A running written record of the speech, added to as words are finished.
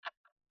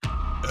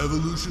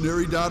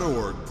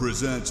Evolutionary.org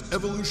presents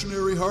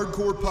Evolutionary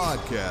Hardcore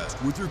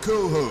Podcast with your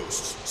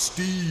co-hosts,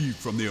 Steve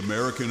from the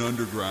American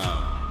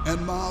Underground and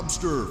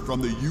Mobster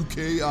from the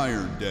UK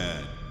Iron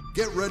Den.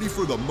 Get ready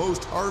for the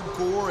most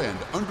hardcore and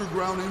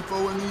underground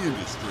info in the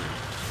industry.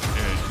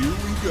 And here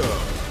we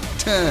go.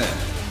 10,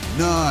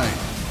 9,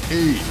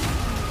 8,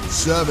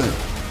 7,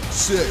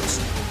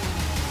 6,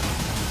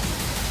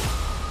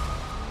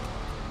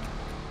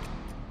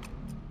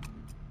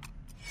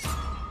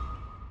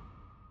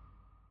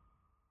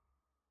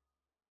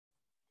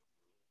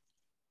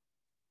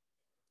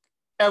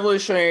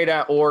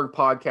 Evolutionary.org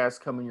podcast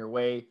coming your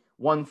way.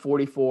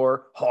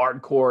 144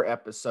 hardcore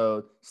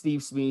episode.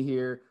 Steve Smee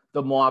here,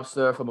 the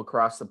mobster from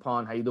across the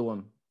pond. How you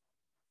doing?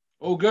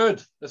 Oh,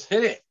 good. Let's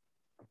hit it.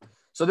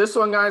 So this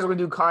one, guys, we're going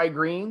to do Kai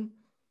Greene.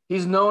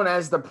 He's known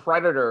as the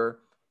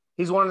Predator.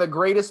 He's one of the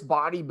greatest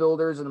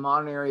bodybuilders in the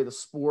modern area of the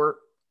sport.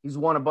 He's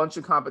won a bunch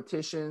of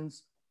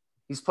competitions.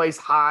 He's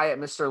placed high at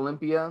Mr.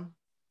 Olympia.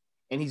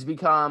 And he's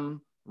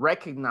become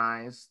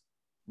recognized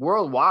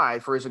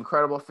worldwide for his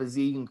incredible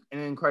physique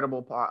and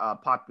incredible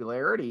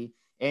popularity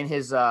and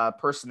his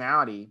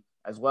personality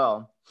as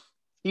well.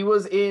 He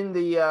was in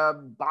the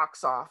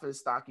box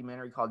office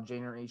documentary called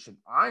Generation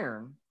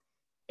Iron,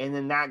 and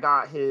then that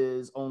got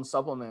his own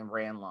supplement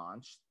brand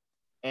launched.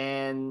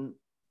 And,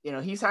 you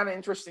know, he's had an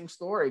interesting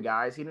story,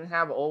 guys. He didn't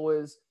have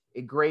always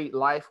a great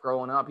life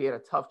growing up. He had a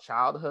tough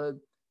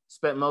childhood,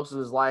 spent most of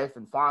his life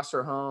in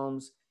foster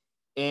homes.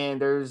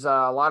 And there's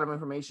a lot of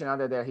information out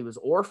there that he was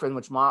orphaned,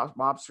 which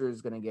Mobster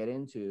is going to get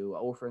into,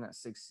 orphaned at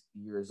 6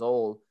 years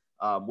old,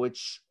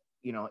 which,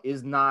 you know,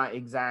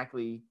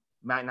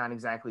 might not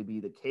exactly be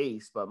the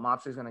case, but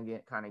Mobster is going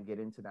to get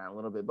into that a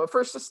little bit. But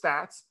first, the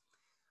stats.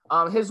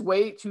 His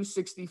weight,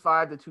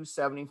 265 to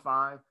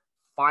 275,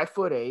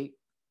 5'8",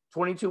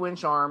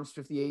 22-inch arms,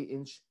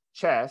 58-inch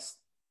chest,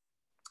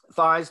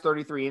 thighs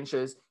 33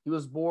 inches. He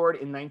was born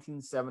in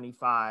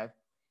 1975.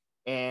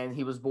 And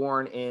he was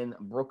born in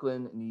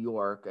Brooklyn, New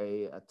York,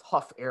 a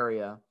tough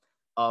area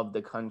of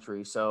the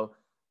country. So,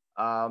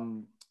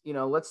 you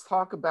know, let's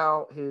talk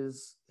about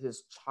his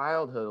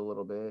childhood a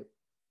little bit.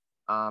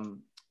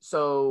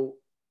 So,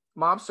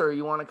 Mobster,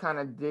 you want to kind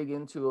of dig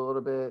into a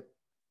little bit?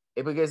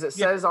 Because it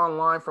says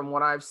online, from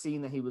what I've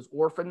seen, that he was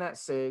orphaned at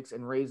 6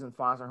 and raised in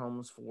foster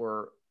homes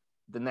for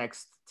the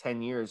next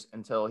 10 years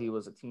until he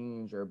was a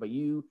teenager. But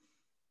you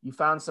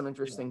found some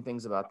interesting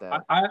things about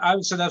that. I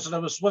would say that, and I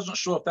wasn't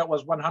sure if that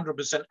was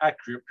 100%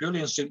 accurate, purely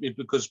and simply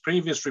because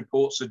previous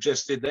reports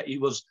suggested that he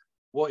was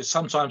what is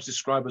sometimes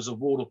described as a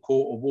ward of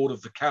court or ward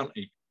of the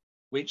county,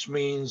 which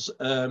means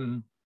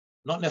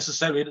not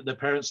necessarily that the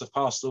parents have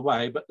passed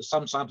away, but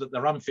sometimes that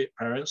they're unfit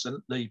parents,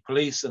 and the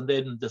police and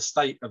then the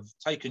state have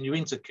taken you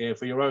into care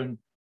for your own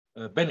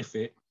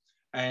benefit,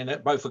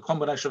 and both a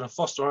combination of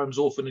foster homes,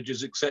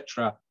 orphanages,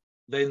 etc.,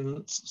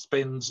 then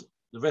spends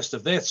the rest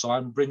of their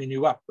time bringing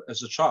you up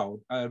as a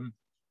child.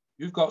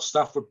 You've got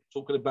stuff we're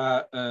talking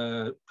about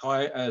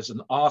Kai as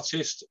an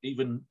artist,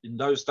 even in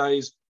those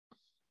days.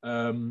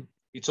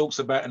 He talks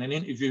about in an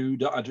interview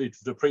that I did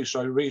for the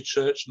pre-show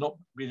research, not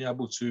being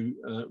able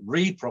to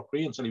read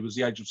properly until he was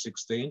the age of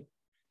 16.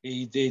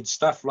 He did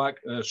stuff like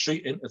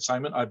street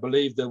entertainment. I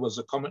believe there was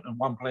a comment in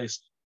one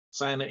place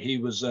saying that he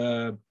was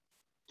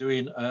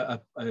doing a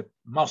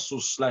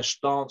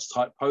muscle/dance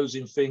type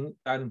posing thing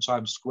down in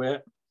Times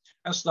Square,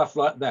 and stuff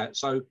like that.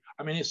 So,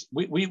 I mean,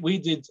 we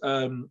did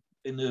in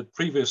the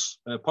previous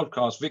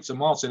podcast, Victor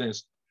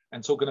Martinez,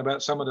 and talking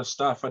about some of the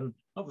stuff, and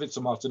not Victor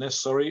Martinez,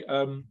 sorry,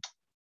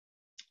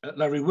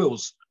 Larry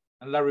Wills,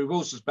 and Larry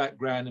Wills'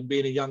 background and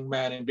being a young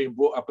man and being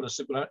brought up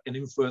and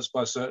influenced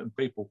by certain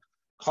people.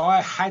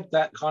 Kai had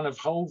that kind of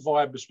whole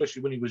vibe,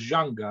 especially when he was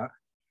younger.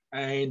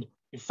 And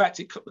in fact,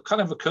 it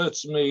kind of occurred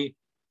to me,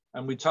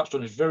 and we touched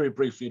on it very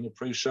briefly in the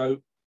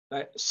pre-show,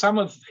 that some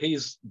of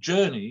his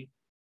journey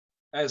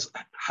has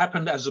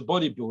happened as a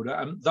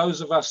bodybuilder, and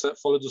those of us that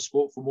followed the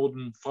sport for more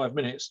than 5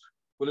 minutes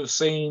will have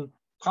seen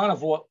kind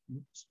of what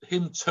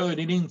him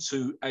turning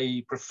into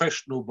a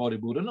professional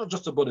bodybuilder, not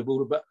just a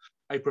bodybuilder, but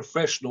a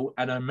professional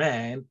and a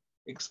man,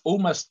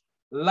 almost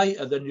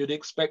later than you'd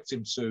expect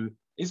him to.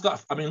 He's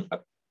got, I mean,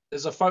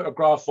 there's a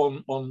photograph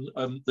on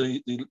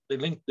the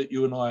link that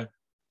you and I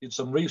did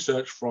some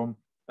research from.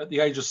 At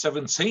the age of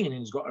 17,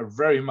 he's got a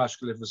very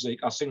muscular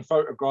physique. I've seen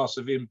photographs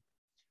of him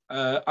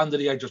under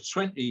the age of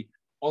 20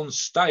 on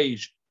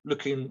stage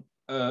looking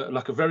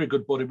like a very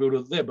good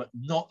bodybuilder there, but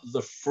not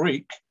the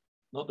freak,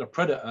 not the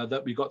predator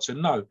that we got to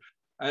know.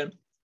 And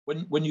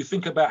when you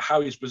think about how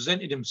he's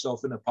presented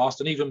himself in the past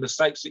and even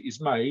mistakes that he's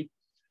made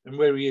and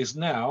where he is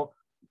now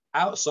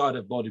outside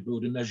of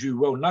bodybuilding, as you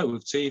well know,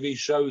 with TV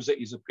shows that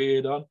he's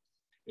appeared on,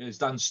 he's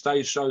done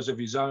stage shows of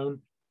his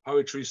own,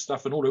 poetry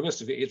stuff and all the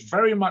rest of it. It's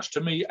very much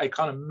to me a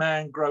kind of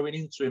man growing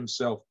into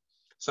himself.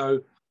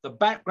 So the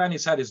background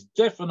he's had is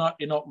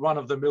definitely not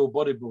run-of-the-mill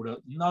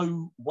bodybuilder.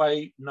 No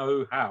way,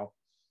 no how.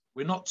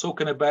 We're not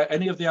talking about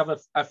any of the other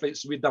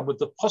athletes we've done, with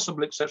the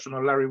possible exception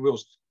of Larry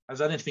Wills, has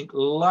anything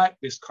like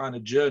this kind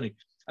of journey.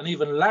 And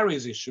even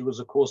Larry's issue was,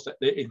 of course, that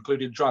it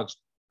included drugs.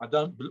 I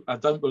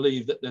don't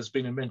believe that there's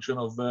been a mention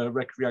of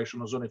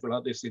recreation or anything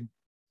like this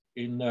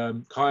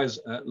in Kai's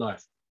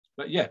life.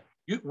 But yeah,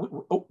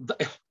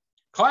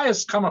 Kai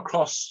has come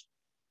across.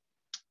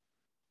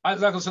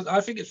 Like I said,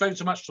 I think it's very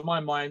much to my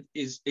mind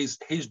is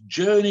his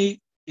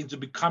journey into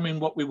becoming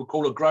what we would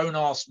call a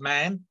grown-ass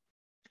man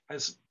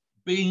has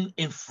been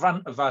in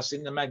front of us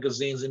in the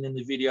magazines and in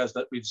the videos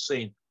that we've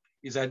seen.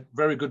 He's had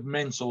very good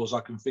mentors I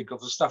can think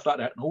of and stuff like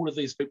that. And all of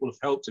these people have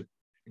helped him,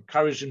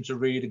 encouraged him to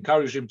read,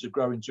 encouraged him to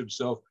grow into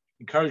himself,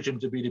 encouraged him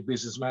to be the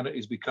businessman that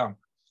he's become.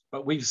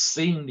 But we've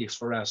seen this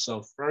for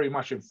ourselves very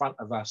much in front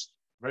of us,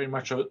 very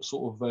much a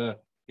sort of,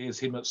 here's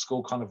him at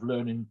school kind of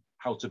learning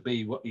how to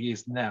be what he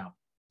is now.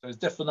 So it's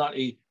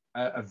definitely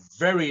a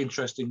very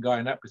interesting guy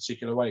in that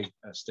particular way,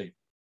 Steve.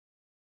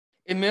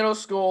 In middle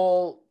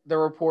school, the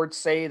reports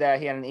say that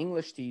he had an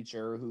English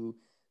teacher who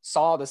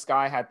saw this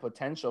guy had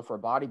potential for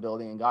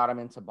bodybuilding and got him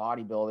into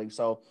bodybuilding.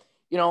 So,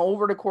 you know,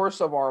 over the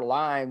course of our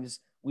lives,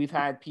 we've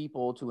had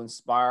people to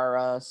inspire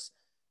us.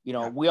 You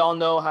know, we all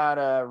know how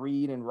to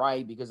read and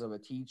write because of a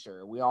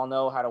teacher. We all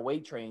know how to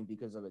weight train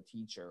because of a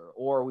teacher,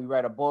 or we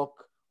read a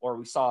book or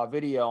we saw a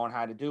video on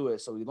how to do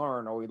it. So we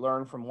learn, or we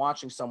learn from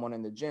watching someone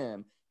in the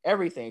gym.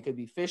 Everything. It could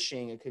be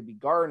fishing, it could be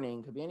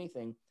gardening, it could be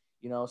anything,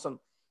 you know,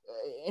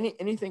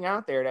 anything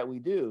out there that we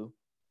do,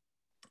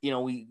 you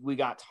know, we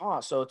got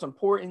taught. So it's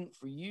important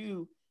for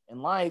you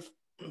in life.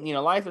 You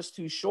know, life is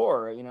too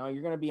short. You know,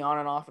 you're going to be on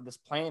and off of this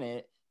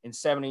planet in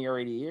 70 or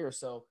 80 years.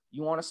 So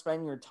you want to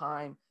spend your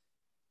time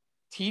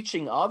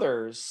teaching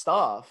others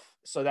stuff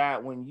so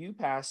that when you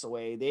pass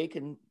away, they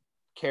can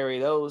carry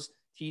those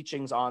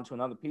teachings on to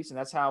another piece. And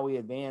that's how we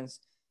advance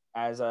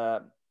as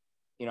a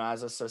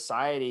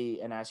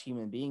society and as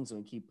human beings,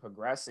 and we keep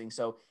progressing.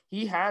 So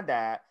he had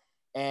that.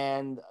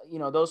 And, you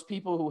know, those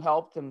people who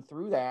helped him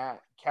through that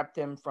kept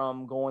him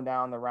from going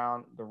down the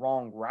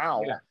wrong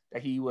route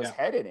that he was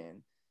headed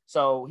in.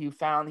 So he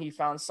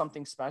found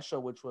something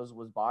special, which was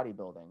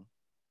bodybuilding.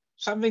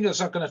 Something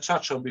that's I'm going to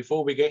touch on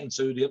before we get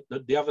into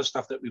the other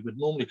stuff that we would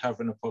normally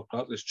cover in a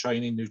podcast, this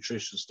training,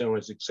 nutrition,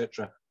 steroids,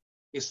 etc.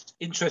 It's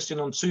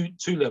interesting on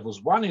two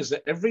levels. One is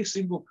that every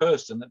single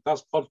person that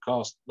does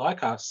podcasts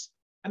like us,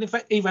 and in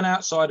fact, even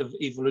outside of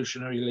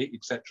Evolutionary Elite,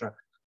 etc.,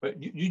 but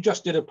you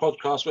just did a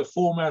podcast, a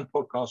 4-man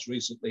podcast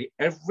recently.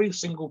 Every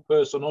single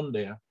person on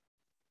there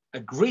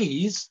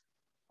agrees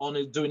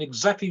on doing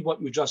exactly what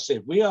you just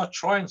said. We are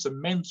trying to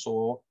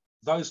mentor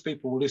those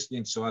people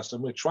listening to us,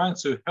 and we're trying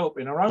to help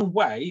in our own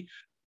way,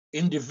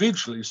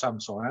 individually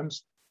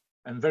sometimes,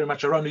 and very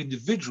much our own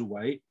individual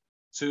way,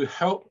 to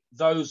help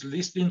those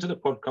listening to the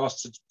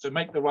podcast to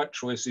make the right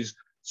choices,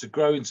 to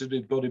grow into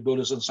the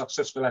bodybuilders and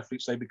successful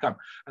athletes they become.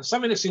 And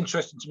something that's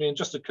interesting to me and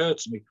just occurred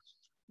to me,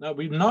 now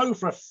we know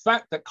for a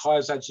fact that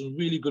Kai's had some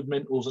really good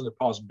mentors in the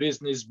past,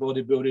 business,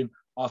 bodybuilding,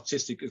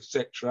 artistic,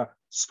 etc.,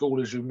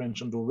 school, as you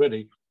mentioned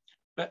already.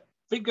 But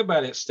think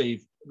about it,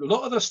 Steve, a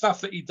lot of the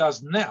stuff that he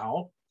does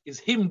now is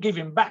him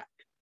giving back.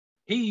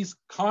 He's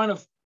kind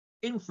of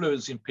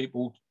influencing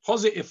people,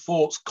 positive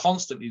thoughts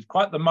constantly. He's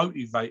quite the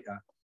motivator.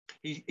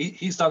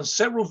 He's done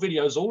several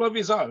videos all of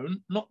his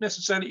own, not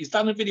necessarily, he's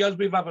done videos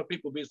with other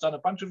people, but he's done a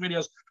bunch of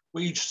videos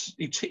where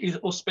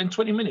he'll spend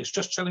 20 minutes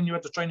just telling you how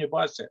to train your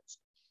biceps.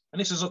 And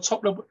this is a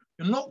top level.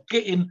 You're not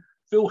getting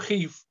Phil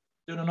Heath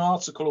doing an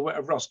article or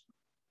whatever else.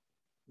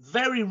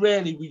 Very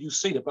rarely will you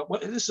see that.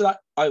 But this is like,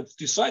 I've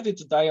decided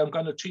today I'm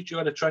going to teach you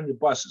how to train your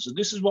biceps. And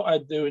this is what I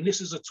do. And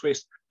this is a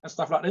twist and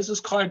stuff like this. This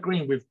is Kai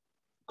Greene with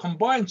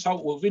combined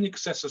total of in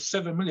excess of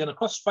 7 million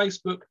across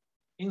Facebook,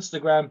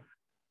 Instagram.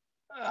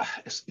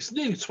 It's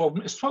nearly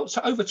 12. It's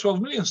over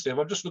 12 million, Steve.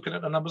 I'm just looking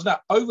at the numbers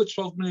now. Over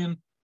 12 million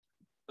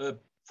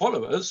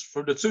followers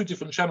for the two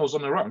different channels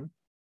on their own.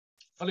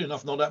 Funny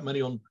enough, not that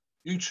many on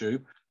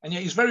YouTube. And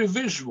yet he's very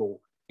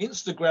visual.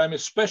 Instagram,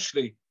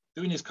 especially,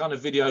 doing his kind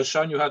of videos,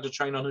 showing you how to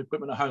train on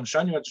equipment at home,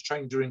 showing you how to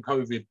train during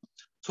COVID,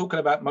 talking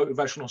about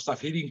motivational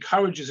stuff. He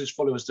encourages his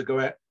followers to go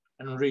out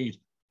and read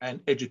and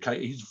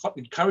educate. He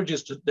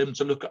encourages them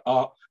to look at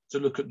art, to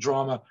look at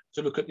drama,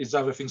 to look at these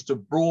other things, to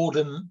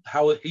broaden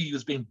how he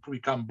has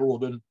become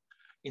broadened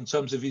in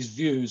terms of his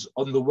views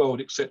on the world,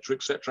 etc.,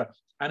 etc.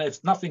 And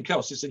if nothing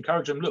else, it's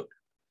encouraging him, look,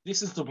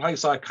 this is the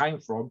place I came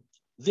from.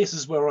 This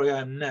is where I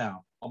am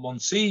now. I'm on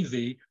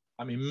TV,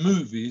 I'm in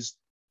movies,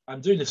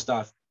 I'm doing this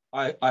stuff.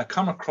 I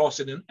come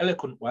across in an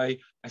eloquent way.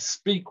 I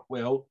speak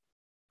well.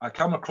 I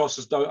come across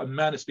as though a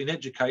man that's been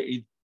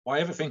educated by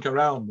everything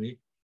around me.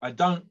 I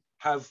don't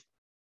have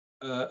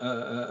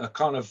a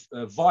kind of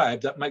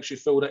vibe that makes you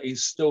feel that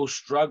he's still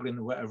struggling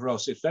or whatever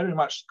else. It's very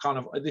much kind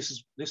of, this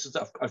is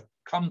I've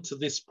come to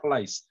this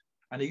place,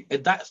 and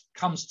that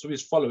comes to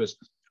his followers.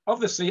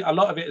 Obviously, a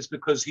lot of it is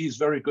because he's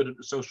very good at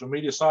the social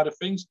media side of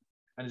things,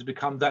 and has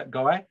become that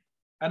guy.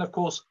 And of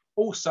course,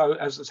 also,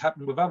 as has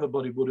happened with other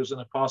bodybuilders in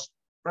the past,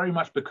 very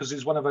much because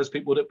he's one of those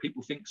people that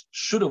people think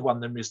should have won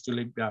the Mr.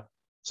 Olympia.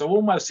 So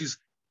he's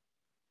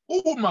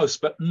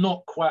almost, but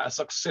not quite as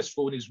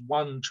successful in his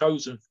one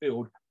chosen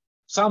field.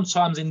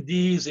 Sometimes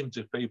endears him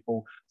to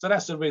people. So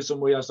that's the reason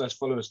why he has those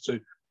followers too.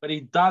 But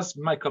he does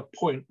make a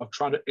point of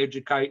trying to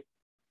educate,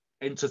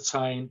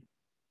 entertain,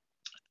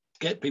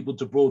 get people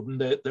to broaden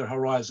their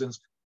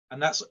horizons.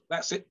 And that's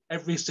it,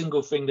 every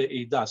single thing that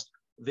he does.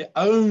 The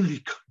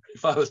only,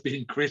 if I was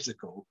being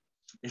critical,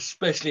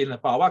 especially in the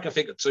past, I can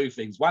think of two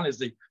things. One is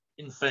the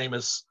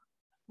infamous,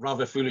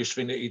 rather foolish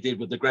thing that he did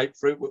with the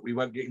grapefruit, which we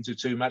won't get into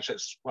too much,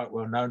 that's quite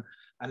well known.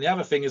 And the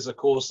other thing is, of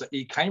course, that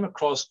he came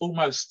across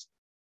almost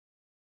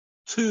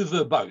too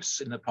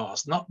verbose in the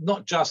past,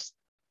 not just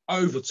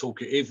over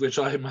talkative, which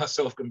I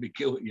myself can be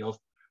guilty of,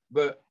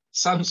 but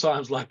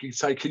sometimes like he's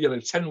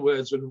taken 10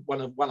 words when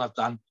one I've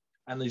done,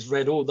 and he's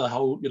read all the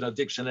whole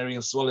dictionary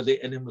and swallowed it,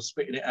 and then was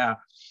spitting it out,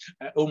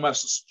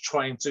 almost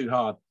trying too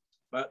hard.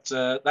 But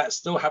that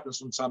still happens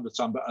from time to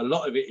time. But a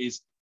lot of it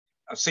is,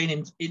 I've seen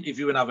him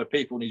interviewing other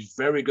people, and he's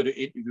very good at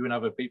interviewing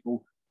other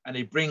people, and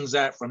he brings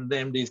out from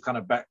them these kind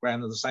of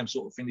background and the same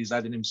sort of thing he's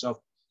had in himself,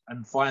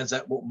 and finds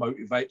out what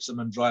motivates them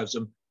and drives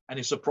them. And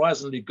he's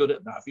surprisingly good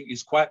at that. I think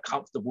he's quite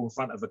comfortable in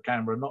front of a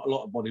camera. Not a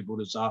lot of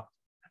bodybuilders are,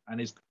 and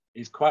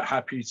he's quite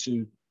happy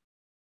to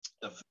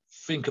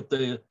think of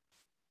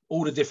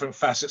all the different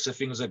facets of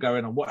things that are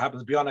going on. What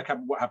happens behind the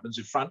camera? What happens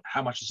in front?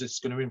 How much is this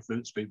going to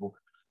influence people?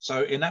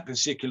 So in that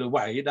particular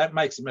way, that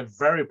makes him a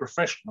very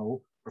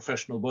professional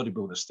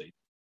bodybuilder, Steve.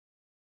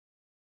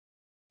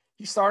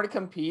 He started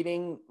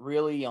competing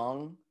really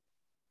young.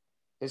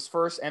 His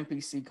first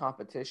NPC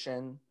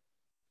competition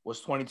was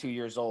 22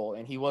 years old,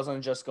 and he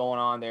wasn't just going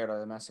on there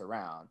to mess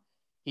around.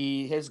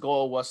 His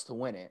goal was to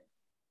win it.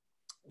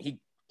 He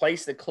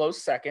placed a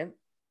close second,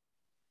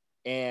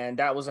 and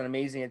that was an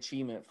amazing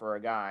achievement for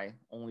a guy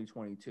only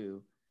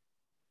 22.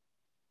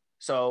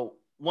 So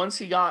once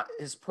he got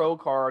his pro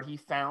card, he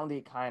found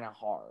it kind of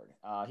hard.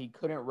 He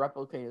couldn't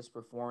replicate his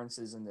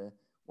performances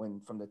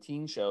from the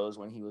teen shows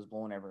when he was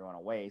blowing everyone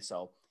away.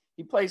 So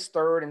he placed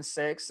 3rd and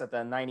 6th at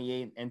the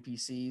 98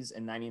 NPCs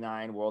and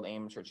 99 World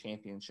Amateur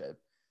Championship.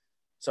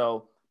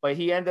 So, but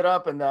he ended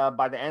up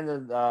by the end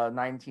of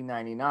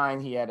 1999,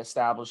 he had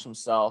established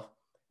himself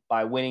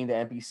by winning the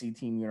NPC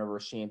Team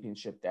Universe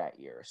Championship that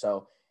year.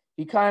 So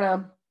he kind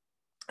of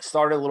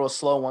started a little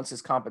slow once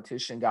his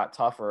competition got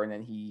tougher, and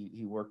then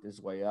he worked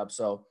his way up.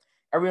 So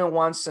everyone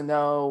wants to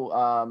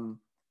know,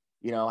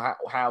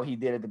 how he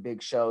did at the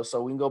big show.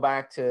 So we can go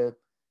back to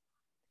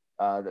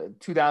the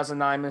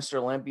 2009 Mr.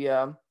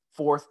 Olympia,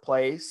 4th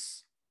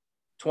place,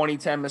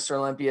 2010 Mr.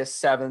 Olympia,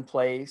 7th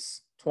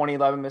place,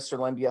 2011 Mr.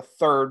 Olympia,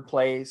 3rd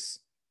place,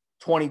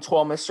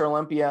 2012 Mr.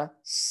 Olympia,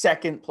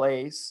 2nd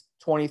place,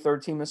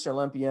 2013 Mr.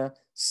 Olympia,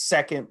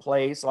 2nd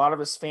place. A lot of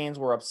his fans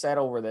were upset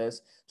over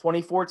this.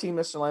 2014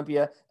 Mr.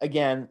 Olympia,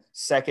 again,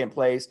 2nd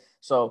place.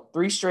 So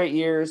 3 straight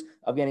years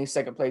of getting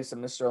 2nd place at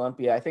Mr.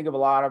 Olympia. I think of a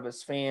lot of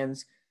his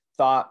fans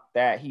thought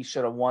that he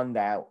should have won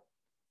that.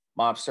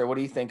 Mobster, what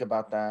do you think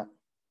about that?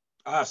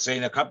 I've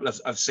seen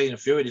a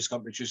few of these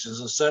competitions,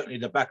 and certainly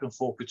the back and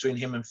forth between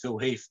him and Phil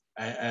Heath.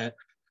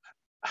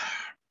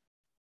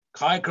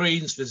 Kai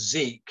Green's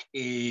physique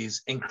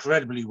is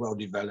incredibly well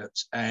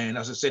developed, and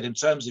as I said, in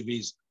terms of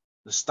the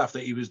stuff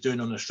that he was doing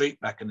on the street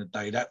back in the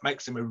day, that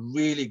makes him a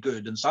really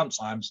good and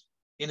sometimes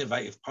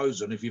innovative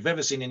poser. And if you've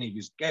ever seen any of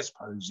his guest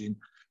posing,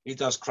 he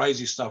does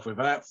crazy stuff with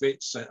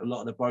outfits that a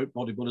lot of the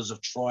bodybuilders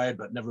have tried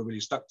but never really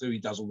stuck to. He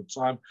does all the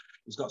time.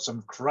 He's got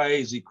some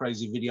crazy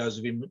videos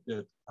of him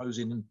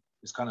posing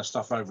this kind of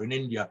stuff over in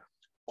India.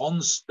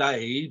 On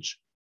stage,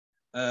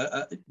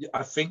 I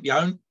think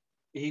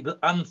he was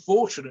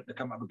unfortunate to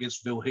come up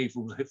against Phil Heath.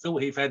 Phil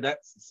Heath had that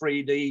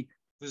 3D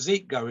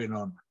physique going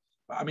on.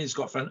 But, I mean, he's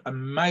got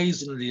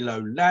amazingly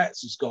low lats.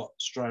 He's got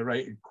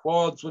striated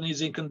quads when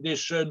he's in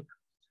condition.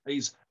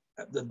 He's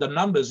the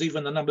numbers,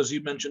 even the numbers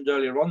you mentioned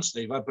earlier on,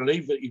 Steve. I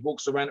believe that he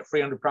walks around at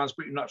 300 pounds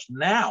pretty much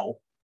now,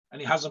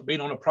 and he hasn't been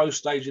on a pro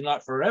stage in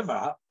like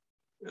forever,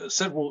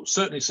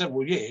 certainly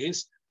several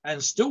years,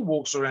 and still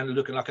walks around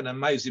looking like an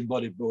amazing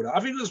bodybuilder.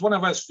 I think it's one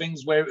of those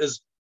things where it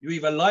was, you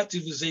either liked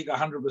his physique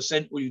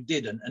 100% or you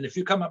didn't. And if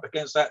you come up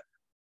against that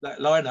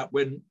lineup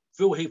when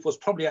Phil Heath was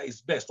probably at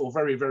his best or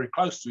very, very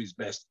close to his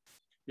best,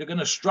 you're going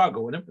to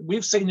struggle. And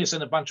we've seen this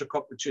in a bunch of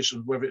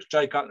competitions, whether it's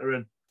Jay Cutler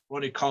and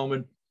Ronnie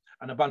Coleman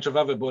and a bunch of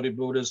other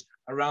bodybuilders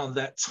around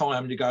that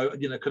time,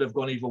 could have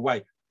gone either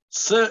way.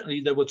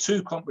 Certainly, there were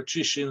 2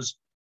 competitions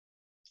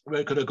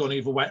where it could have gone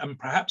either way. And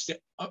perhaps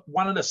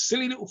one of the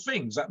silly little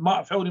things that might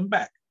have held him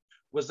back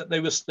was that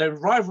their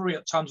rivalry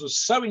at times was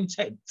so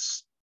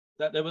intense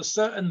that there was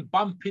certain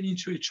bumping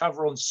into each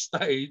other on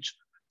stage,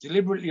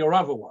 deliberately or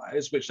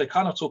otherwise, which they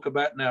kind of talk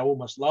about now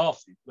almost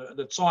laughing. But at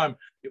the time,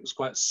 it was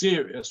quite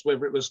serious,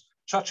 whether it was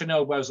touching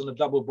elbows on the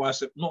double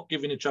bicep, not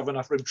giving each other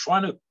enough room,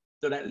 trying to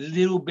do that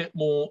little bit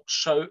more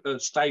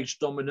stage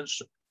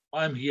dominance.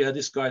 I'm here,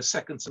 this guy's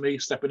second to me,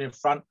 stepping in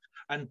front.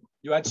 And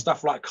you had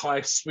stuff like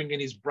Kai swinging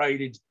his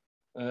braided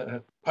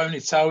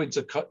ponytail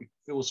into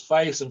Phil's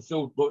face, and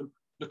Phil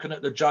looking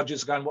at the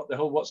judges going, what the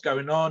hell, what's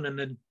going on? And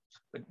then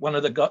one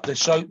of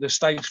the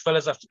stage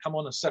fellas have to come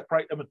on and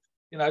separate them. And,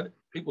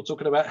 people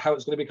talking about how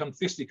it's going to become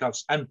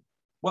fisticuffs. And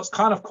what's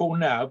kind of cool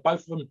now,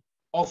 both of them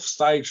off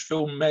stage,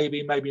 Phil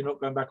maybe not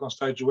going back on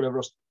stage or whatever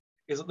else,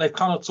 is that they've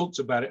kind of talked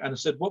about it and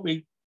said what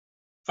we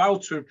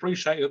failed to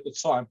appreciate at the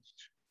time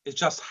It's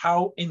just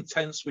how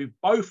intense we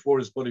both were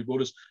as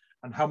bodybuilders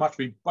and how much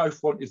we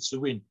both wanted to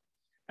win.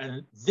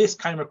 And this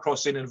came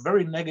across in a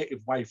very negative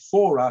way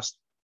for us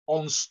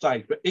on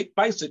stage. But it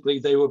basically,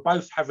 they were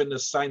both having the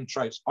same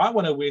traits. I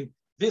want to win.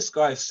 This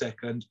guy's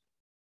second.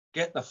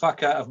 Get the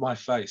fuck out of my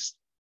face.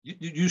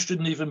 You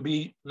shouldn't even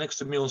be next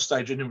to me on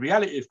stage. And in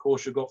reality, of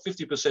course, you've got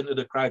 50% of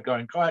the crowd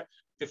going Kai,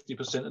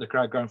 50% of the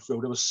crowd going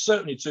Phil. There was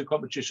certainly two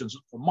competitions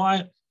from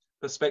my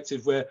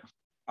perspective where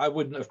I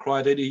wouldn't have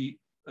cried any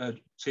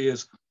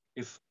tears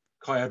if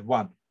Kai had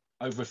won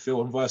over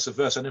Phil and vice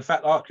versa. And in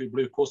fact,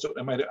 arguably, of course,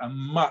 it made it a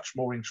much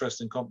more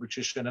interesting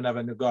competition than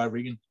having a guy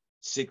ringing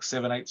 6,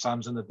 7, 8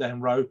 times in the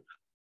damn row,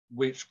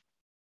 which,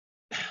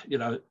 you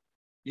know,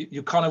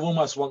 you kind of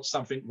almost want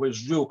something where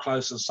it's real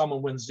close and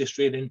someone wins this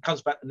year and then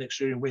comes back the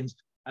next year and wins.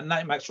 And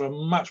that makes for a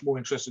much more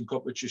interesting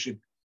competition.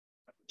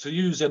 To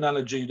use the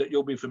analogy that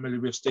you'll be familiar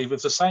with, Steve,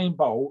 if the same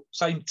bowl,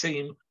 same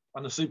team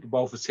won the Super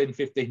Bowl for 10,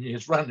 15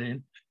 years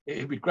running,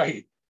 it'd be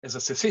great as a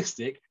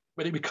statistic,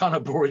 but it'd be kind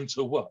of boring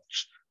to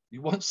watch.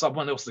 You want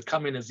someone else to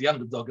come in as the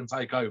underdog and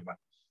take over.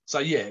 So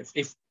yeah,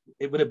 if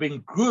it would have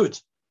been good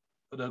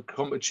for the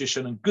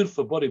competition and good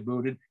for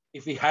bodybuilding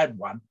if he had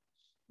won.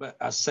 But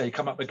as I say,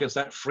 come up against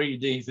that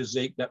 3D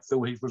physique that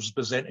Phil Heath was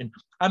presenting.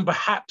 And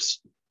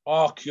perhaps,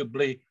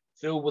 arguably,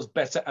 Phil was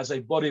better as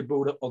a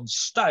bodybuilder on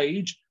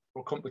stage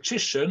for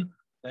competition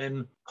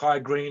than Kai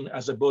Greene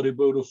as a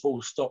bodybuilder,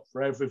 full stop,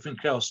 for everything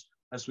else,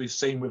 as we've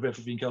seen with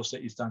everything else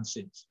that he's done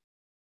since.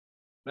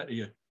 Better to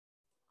you.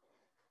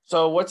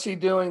 So what's he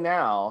doing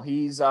now?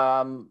 He's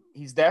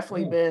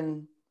definitely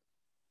been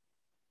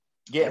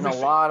getting a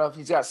lot of,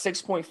 he's got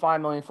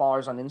 6.5 million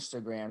followers on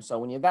Instagram. So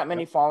when you have that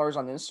many followers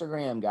on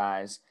Instagram,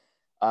 guys,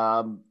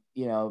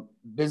 you know,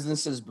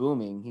 business is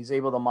booming. He's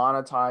able to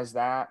monetize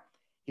that.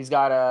 He's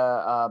got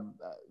a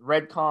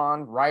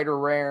Redcon, Rider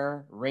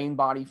Rare, Rain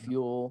Body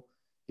Fuel.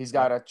 He's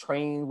got a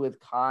Train with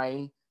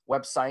Kai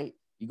website.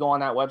 You go on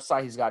that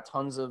website, he's got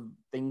tons of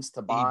things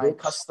to buy,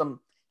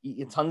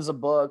 tons of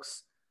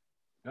books,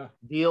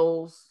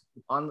 deals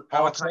on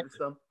all kinds of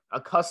stuff, a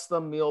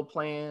custom meal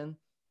plan.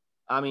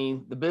 I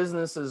mean, the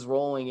business is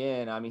rolling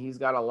in. I mean, he's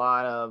got a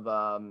lot of,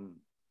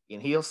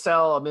 and he'll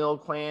sell a meal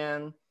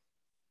plan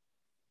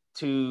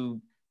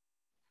to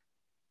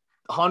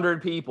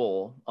 100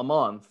 people a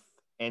month,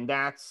 and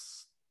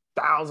that's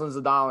thousands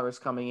of dollars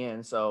coming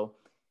in. So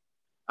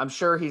I'm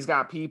sure he's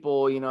got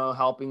people, you know,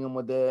 helping him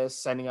with this,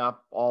 setting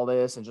up all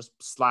this and just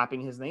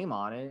slapping his name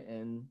on it.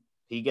 And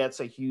he gets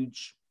a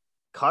huge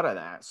cut of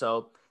that.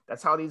 So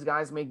that's how these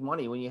guys make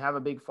money. When you have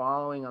a big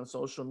following on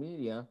social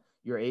media,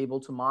 you're able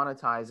to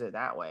monetize it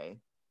that way.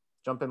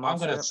 Jump in. I'm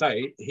going to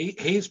say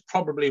he's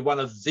probably one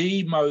of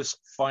the most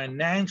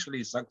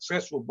financially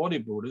successful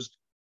bodybuilders,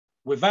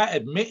 without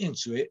admitting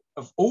to it,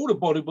 of all the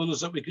bodybuilders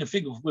that we can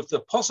think of, with the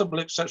possible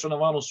exception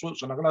of Arnold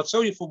Schwarzenegger. And I'm going to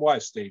tell you for why,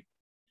 Steve.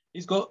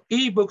 He's got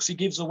ebooks he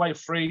gives away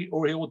free,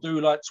 or he will do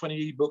like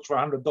 20 ebooks for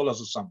 $100 or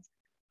something.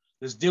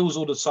 There's deals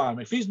all the time.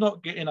 If he's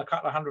not getting a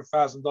couple of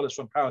 $100,000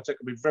 from Powertech,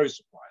 I'll be very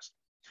surprised.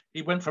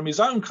 He went from his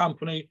own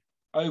company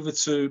over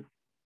to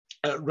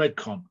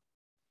Redcon.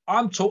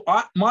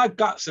 My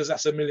gut says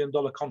that's $1 million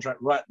contract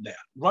right there,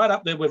 right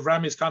up there with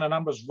Rami's kind of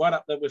numbers, right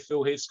up there with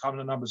Phil Heath's kind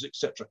of numbers,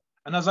 etc.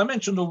 And as I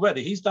mentioned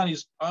already, he's done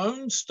his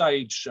own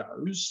stage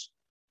shows,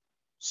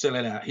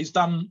 selling out. He's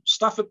done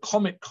stuff at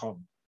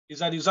Comic-Con.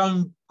 He's had his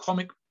own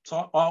comic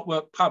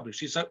artwork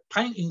published. He's had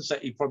paintings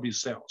that he probably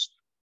sells.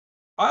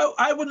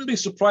 I wouldn't be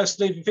surprised,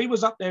 Steve, if he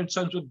was up there in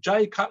terms of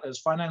Jay Cutler's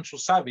financial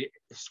savvy,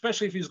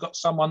 especially if he's got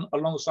someone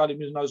alongside him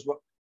who knows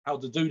how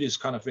to do these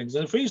kind of things.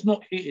 And if he's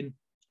not hitting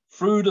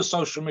through the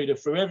social media,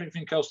 through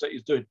everything else that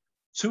he's doing,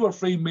 $2 or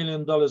 $3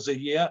 million a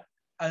year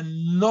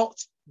and not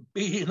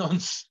being on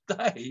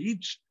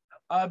stage,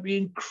 I'd be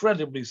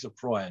incredibly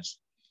surprised.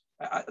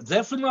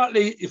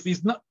 Definitely, if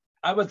he's not,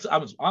 I'm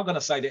going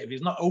to say that if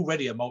he's not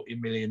already a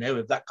multi-millionaire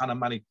with that kind of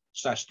money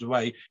stashed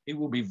away, he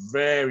will be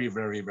very,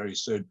 very, very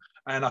soon.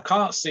 And I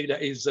can't see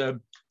that he's, to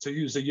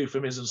use the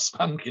euphemism,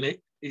 spunking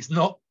it.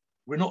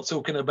 We're not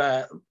talking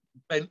about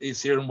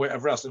Bentleys here and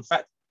whatever else. In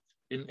fact,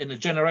 in the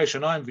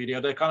Generation 9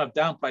 video, they kind of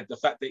downplayed the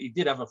fact that he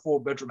did have a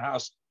 4-bedroom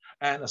house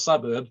and a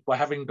suburb by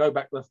having to go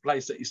back to the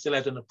place that he still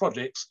had in the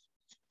projects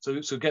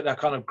to get that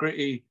kind of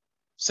gritty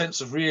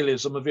sense of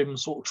realism of him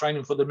sort of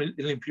training for the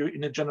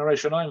in the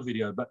Generation 9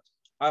 video. But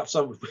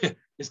so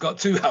he's got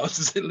 2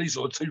 houses at least,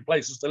 or 2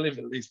 places to live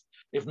at least,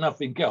 if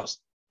nothing else.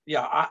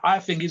 Yeah, I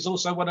think he's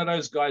also one of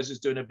those guys who's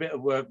doing a bit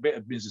of work, bit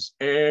of business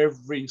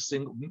every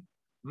single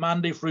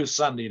Monday through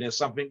Sunday. There's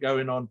something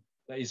going on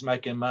that he's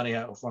making money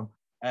out of.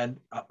 And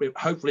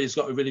hopefully he's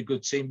got a really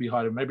good team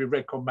behind him. Maybe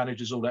Redcon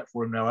manages all that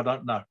for him now. I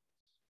don't know.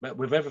 But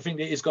with everything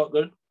that he's got,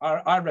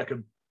 I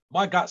reckon,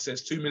 my gut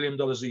says $2 million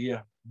a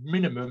year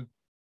minimum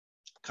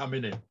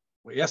coming in.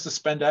 What he has to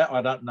spend out,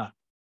 I don't know.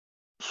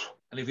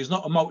 And if he's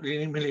not a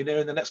multi-millionaire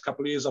in the next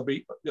couple of years, I'll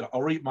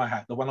eat my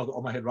hat, the one I've got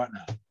on my head right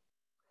now.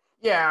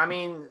 Yeah, I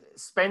mean,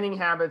 spending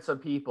habits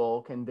of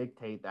people can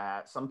dictate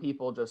that. Some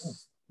people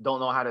just don't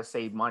know how to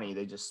save money.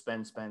 They just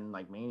spend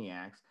like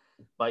maniacs.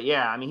 But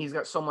yeah, I mean, he's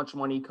got so much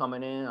money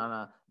coming in on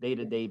a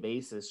day-to-day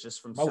basis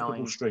just from Multiple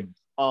selling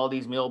streams. all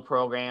these meal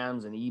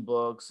programs and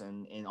ebooks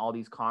and all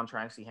these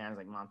contracts he has,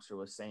 like Mobster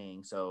was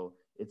saying. So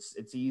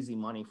it's easy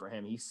money for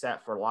him. He's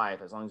set for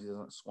life as long as he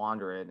doesn't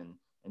squander it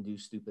and do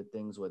stupid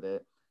things with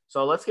it.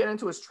 So let's get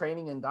into his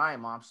training and diet,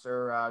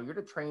 Mobster. You're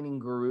the training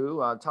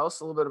guru. Tell us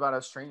a little bit about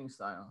his training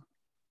style.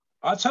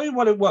 I'll tell you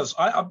what it was.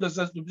 There's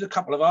a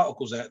couple of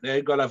articles out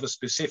there, got over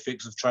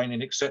specifics of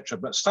training, etc.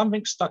 But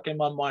something stuck in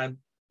my mind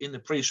in the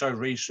pre-show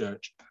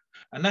research,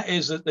 and that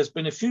is that there's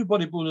been a few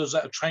bodybuilders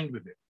that have trained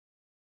with him.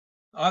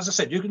 As I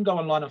said, you can go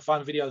online and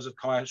find videos of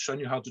Kai showing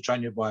you how to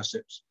train your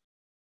biceps.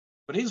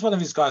 But he's one of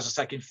these guys that's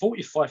taking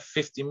 45,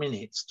 50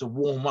 minutes to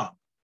warm up.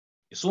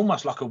 It's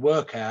almost like a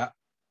workout,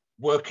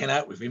 working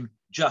out with him,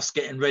 just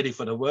getting ready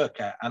for the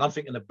workout. And I'm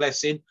thinking of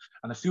Blessing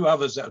and a few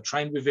others that have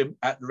trained with him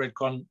at the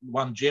Redcon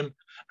One gym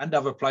and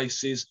other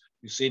places.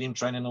 You've seen him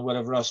training or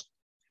whatever else.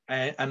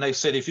 And they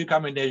said, if you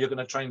come in there, you're going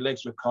to train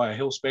legs with Kai.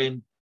 He'll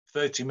spend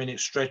 30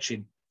 minutes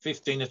stretching,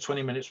 15 to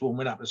 20 minutes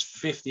warming up. There's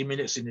 50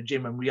 minutes in the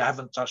gym and we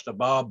haven't touched a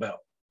barbell.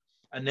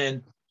 And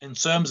then in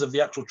terms of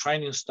the actual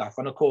training stuff,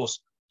 and of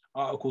course,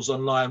 articles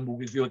online will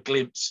give you a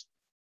glimpse.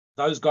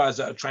 Those guys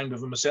that are trained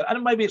with him,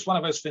 and maybe it's one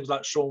of those things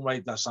like Sean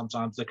Wade does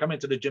sometimes. They come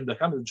into the gym, they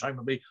come to the train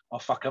with me, I'll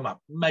fuck them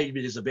up.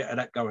 Maybe there's a bit of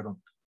that going on.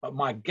 But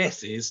my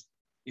guess is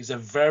he's a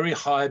very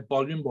high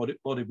volume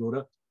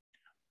bodybuilder.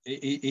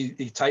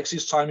 He takes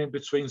his time in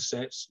between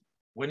sets.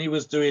 When he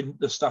was doing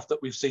the stuff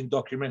that we've seen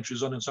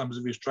documentaries on in terms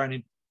of his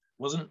training,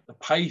 the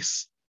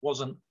pace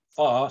wasn't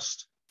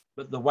fast,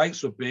 but the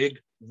weights were big,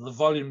 the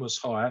volume was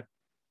high.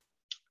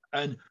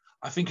 And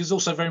I think it's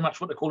also very much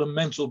what they call a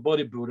mental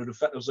bodybuilder. In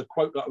fact, there was a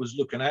quote that I was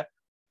looking at,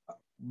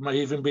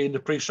 may even be in the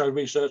pre-show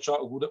research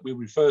article that we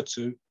referred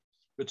to.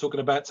 We're talking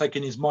about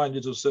taking his mind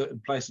into a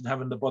certain place and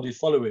having the body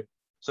follow it.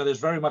 So there's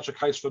very much a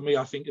case for me,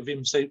 I think, of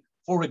him, say,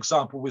 for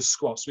example, with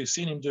squats. We've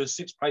seen him do a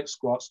 6-plate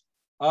squats,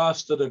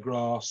 arse to the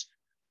grass,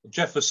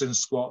 Jefferson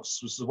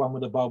squats was the one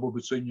with the barbell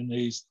between your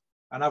knees,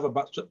 another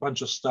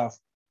bunch of stuff.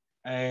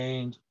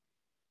 And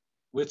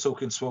we're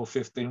talking 12,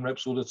 15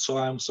 reps all the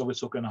time. So we're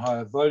talking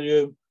higher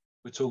volume.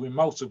 We're talking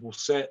multiple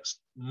sets,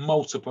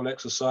 multiple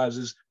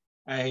exercises.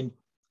 And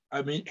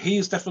I mean, he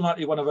is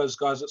definitely one of those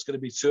guys that's going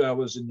to be 2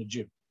 hours in the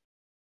gym.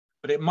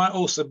 But it might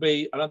also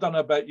be, and I don't know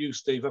about you,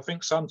 Steve, I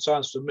think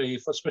sometimes for me,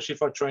 especially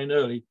if I train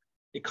early,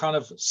 it kind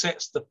of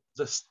sets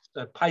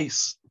the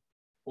pace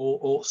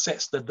or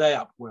sets the day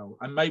up well.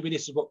 And maybe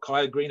this is what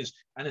Kai Greene is,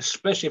 and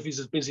especially if he's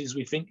as busy as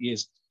we think he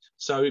is.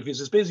 So if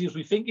he's as busy as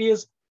we think he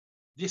is,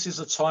 this is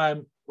a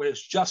time where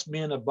it's just me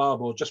and the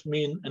barbell, just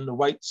me and the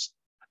weights.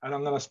 And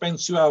I'm going to spend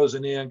 2 hours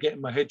in here and getting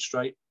my head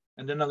straight.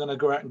 And then I'm going to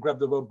go out and grab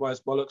the World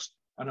Bias Bollocks.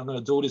 And I'm going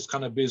to do all this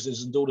kind of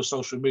business and do all the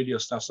social media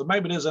stuff. So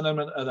maybe there's an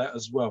element of that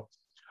as well.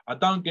 I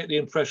don't get the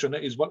impression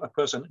that he's what a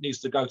person that needs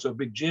to go to a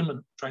big gym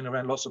and train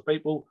around lots of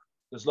people.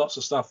 There's lots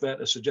of stuff there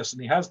that suggests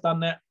he has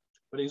done that.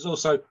 But he's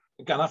also,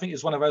 again, I think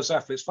he's one of those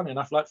athletes, funny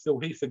enough, like Phil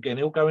Heath again.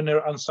 He'll go in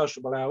there at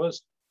unsociable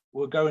hours.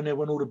 We'll go in there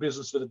when all the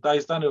business for the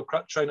day's done. He'll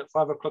train at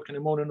 5 o'clock in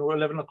the morning or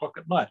 11 o'clock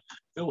at night.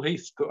 Phil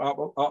Heath put up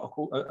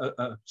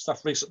article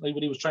stuff recently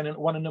when he was training at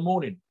 1 in the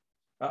morning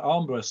at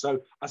Armborough. So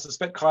I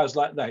suspect Kai's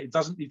like that. It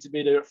doesn't need to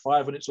be there at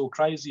 5 when it's all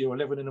crazy or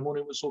 11 in the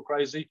morning when it's all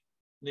crazy.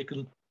 And he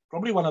can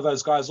probably one of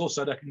those guys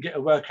also that can get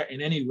a workout in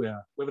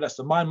anywhere, whether that's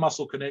the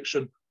mind-muscle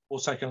connection or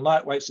taking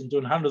light weights and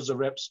doing hundreds of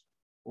reps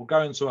or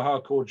going to a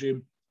hardcore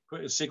gym,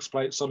 putting 6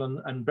 plates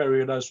on and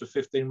burying those for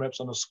 15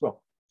 reps on a squat.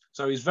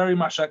 So he's very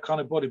much that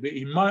kind of body, but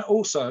he might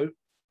also,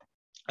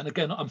 and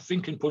again, I'm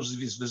thinking because of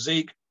his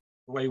physique,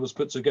 the way he was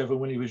put together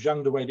when he was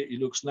young, the way that he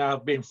looks now,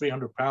 being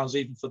 300 pounds,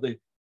 even for the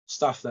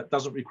stuff that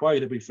doesn't require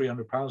you to be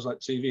 300 pounds like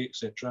TV,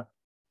 etc.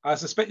 I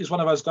suspect he's one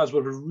of those guys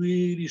with a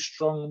really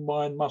strong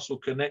mind-muscle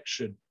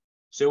connection.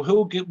 So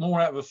he'll get more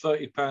out of a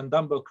 30-pound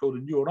dumbbell curl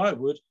than you and I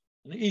would.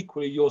 And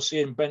equally, you'll see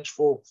him bench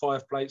 4,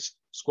 5 plates,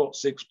 squat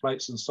 6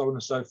 plates, and so on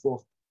and so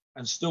forth,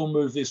 and still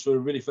move this for a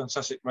really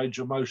fantastic range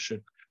of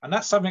motion. And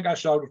that's something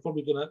actually I was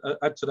probably going to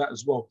add to that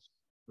as well.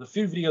 The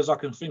few videos I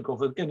can think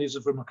of, again, these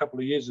are from a couple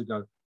of years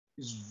ago,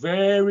 is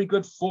very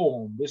good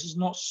form. This is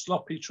not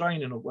sloppy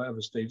training or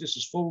whatever, Steve. This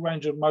is full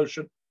range of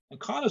motion and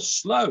kind of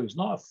slow. It's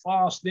not a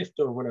fast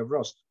lifter or whatever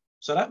else.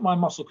 So that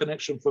mind muscle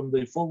connection from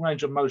the full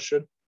range of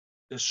motion,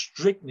 the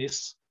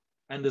strictness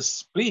and the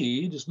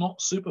speed is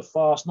not super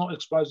fast, not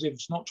explosive.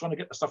 It's not trying to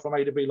get the stuff from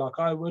A to B like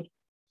I would.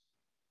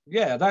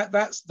 Yeah,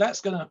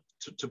 that's going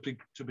to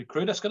be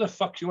crude. That's going to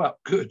fuck you up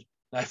good.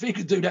 Now, if he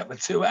could do that for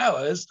 2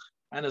 hours,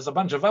 and there's a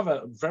bunch of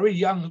other very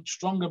young,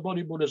 stronger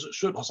bodybuilders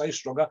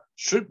that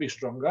should be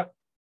stronger,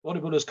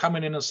 bodybuilders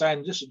coming in and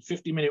saying, this is a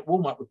 50-minute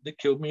warm-up that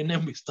killed me, and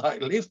then we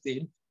started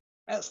lifting,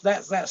 that's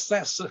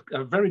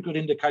a very good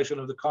indication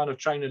of the kind of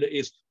trainer that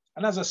is.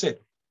 And as I said,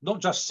 not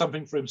just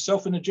something for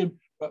himself in the gym,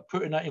 but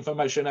putting that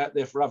information out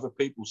there for other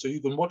people. So you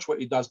can watch what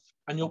he does,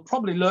 and you'll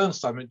probably learn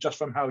something just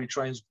from how he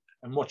trains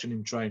and watching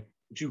him train,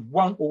 which you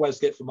won't always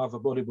get from other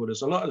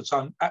bodybuilders. A lot of the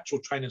time, actual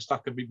training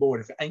stuff can be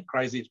boring. If it ain't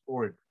crazy, it's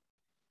boring.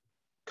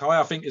 Kai,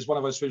 I think, is one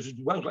of those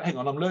people. Well, hang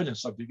on, I'm learning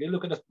something.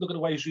 Look at the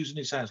way he's using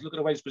his hands. Look at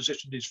the way he's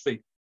positioned his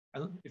feet.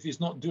 And if he's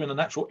not doing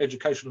an actual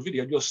educational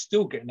video, you're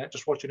still getting that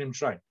just watching him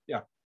train.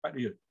 Yeah, back to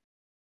you.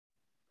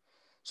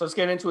 So let's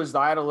get into his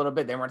diet a little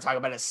bit. Then we're going to talk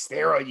about his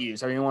steroid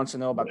use. Everyone wants to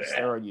know about the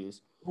steroid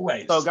use.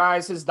 Always. So,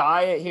 guys, his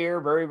diet here,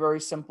 very,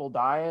 very simple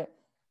diet.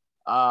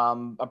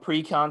 A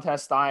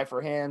pre-contest diet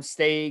for him: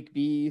 steak,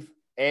 beef,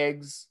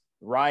 eggs,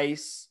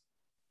 rice,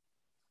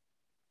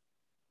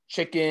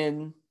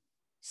 chicken,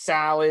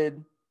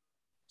 salad,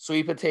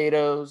 sweet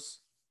potatoes,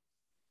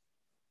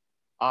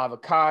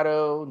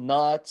 avocado,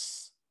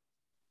 nuts,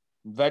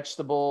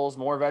 vegetables,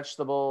 more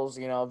vegetables.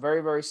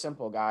 Very, very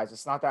simple, guys.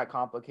 It's not that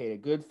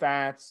complicated. Good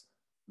fats,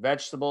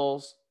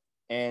 vegetables,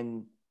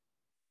 and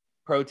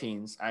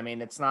proteins. I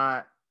mean, it's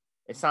not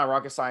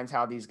rocket science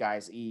how these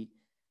guys eat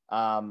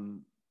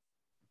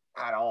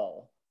at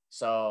all.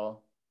 So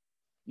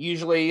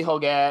usually he'll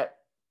get,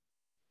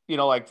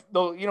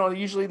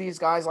 usually these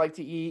guys like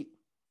to eat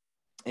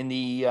in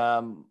the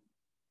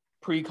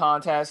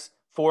pre-contest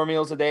 4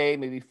 meals a day,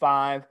 maybe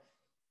 5.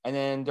 And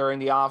then during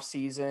the off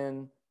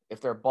season,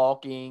 if they're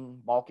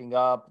bulking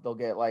up, they'll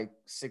get like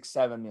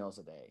 6-7 meals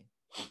a day.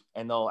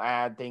 And they'll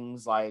add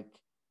things like,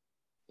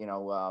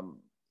 they'll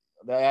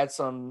add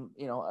some,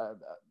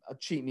 a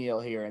cheat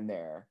meal here and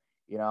there.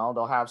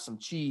 They'll have some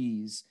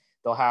cheese.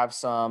 They'll have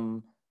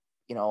some,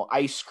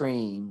 ice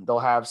cream. They'll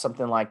have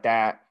something like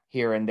that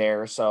here and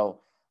there.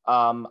 So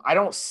I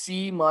don't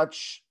see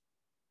much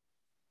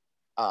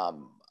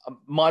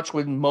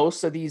with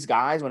most of these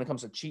guys when it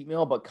comes to cheat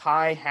meal, but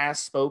Kai has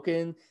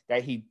spoken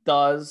that he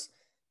does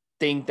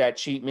think that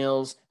cheat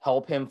meals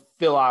help him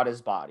fill out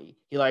his body.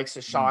 He likes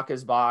to shock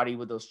his body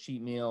with those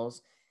cheat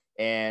meals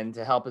and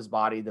to help his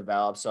body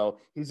develop. So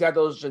he's got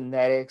those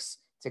genetics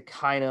to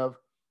kind of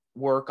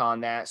work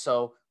on that.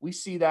 So we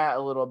see that a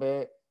little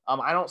bit.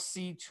 I don't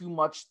see too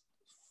much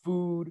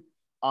food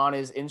on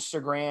his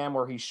Instagram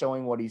where he's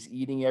showing what he's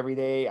eating every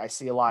day. I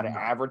see a lot of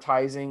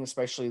advertising,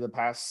 especially the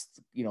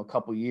past,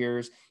 couple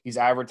years. He's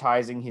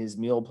advertising his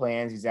meal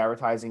plans. He's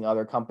advertising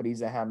other companies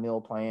that have meal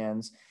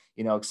plans,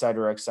 et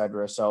cetera, et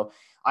cetera. So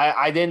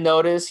I did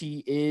notice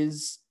he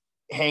is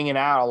hanging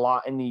out a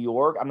lot in New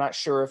York. I'm not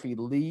sure if he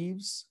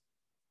leaves.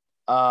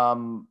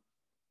 I'm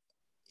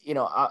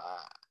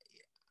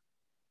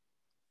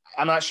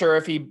not shere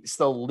if he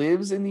still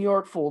lives in New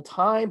York full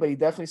time, but he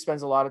definitely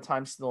spends a lot of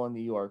time still in New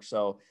York.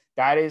 So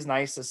that is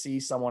nice to see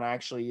someone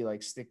actually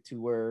like stick to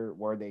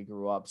where they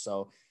grew up.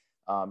 So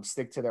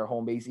stick to their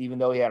home base, even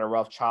though he had a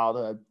rough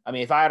childhood. I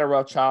mean, if I had a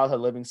rough childhood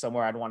living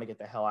somewhere, I'd want to get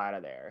the hell out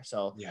of there.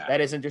 So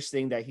that is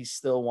interesting that he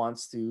still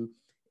wants to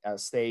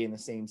stay in the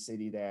same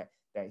city that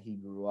he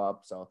grew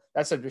up. So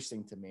that's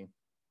interesting to me.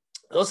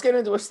 Let's get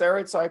into a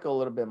steroid cycle a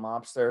little bit,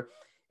 Mobster,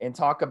 and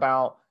talk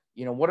about,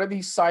 what are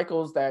these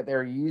cycles that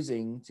they're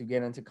using to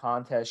get into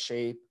contest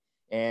shape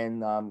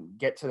and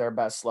get to their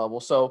best level.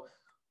 So,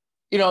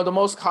 the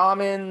most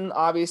common,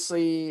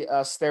 obviously,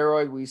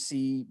 steroid we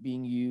see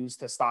being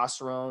used,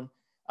 testosterone.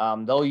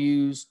 They'll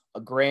use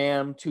 1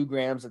 gram, 2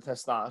 grams of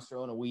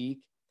testosterone a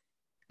week.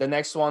 The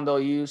next one, they'll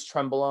use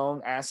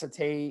trenbolone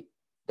acetate.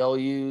 They'll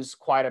use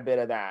quite a bit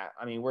of that.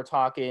 I mean, we're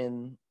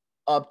talking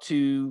up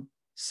to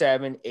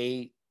 7,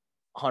 8,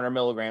 100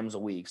 milligrams a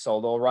week.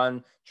 So they'll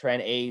run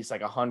Tren 8s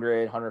like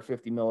 100,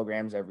 150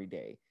 milligrams every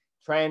day.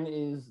 Tren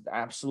is the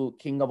absolute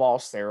king of all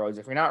steroids.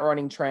 If you're not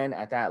running Tren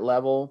at that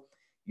level,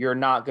 you're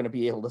not going to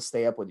be able to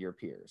stay up with your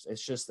peers.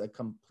 It's just a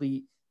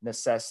complete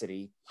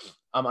necessity.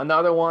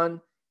 Another one,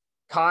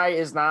 Kai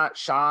is not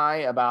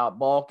shy about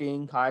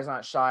bulking. Kai's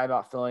not shy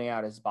about filling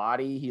out his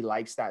body. He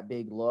likes that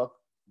big look.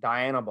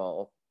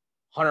 Dianabol,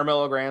 100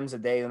 milligrams a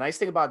day. The nice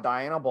thing about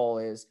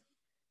Dianabol is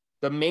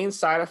the main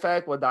side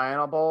effect with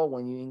Dianabol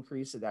when you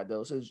increase that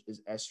dosage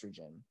is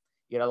estrogen.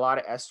 You get a lot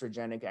of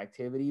estrogenic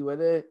activity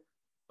with it.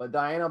 But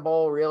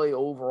Dianabol really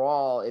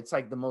overall, it's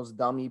like the most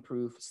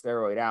dummy-proof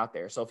steroid out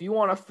there. So if you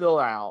want to fill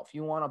out, if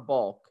you want to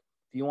bulk,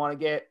 if you want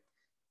to get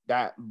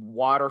that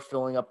water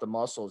filling up the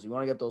muscles, you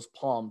want to get those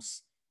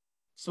pumps,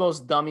 it's the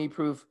most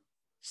dummy-proof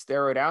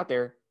steroid out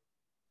there.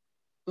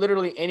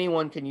 Literally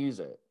anyone can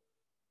use it.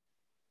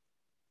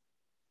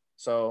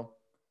 So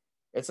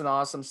it's an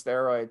awesome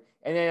steroid.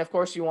 And then, of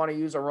course, you want to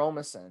use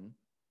Aromacin.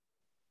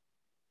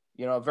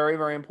 Very,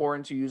 very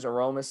important to use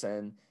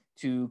Aromacin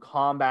to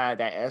combat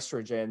that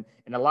estrogen.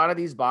 And a lot of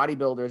these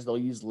bodybuilders, they'll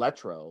use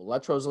Letro.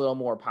 Letro's a little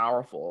more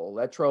powerful.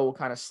 Letro will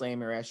kind of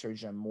slam your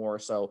estrogen more.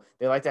 So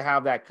they like to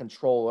have that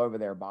control over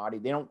their body.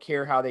 They don't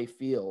care how they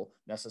feel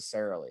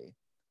necessarily.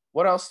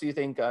 What else do you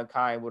think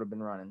Kai would have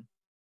been running?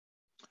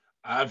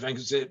 I think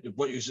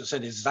what you just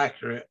said is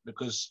accurate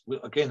because,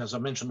 again, as I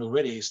mentioned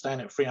already, he's staying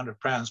at 300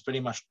 pounds pretty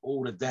much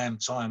all the damn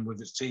time with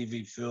his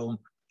TV, film,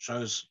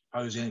 shows,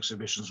 posing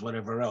exhibitions,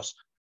 whatever else.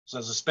 So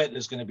I suspect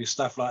there's going to be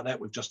stuff like that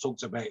we've just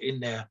talked about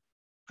in there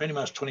pretty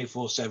much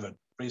 24/7,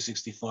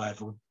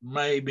 365, or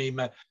maybe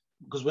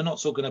because we're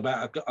not talking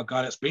about a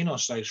guy that's been on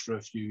stage for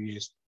a few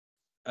years.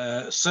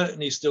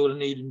 Certainly still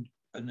needing,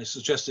 and they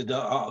suggested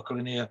the article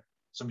in here,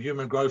 some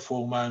human growth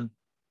hormone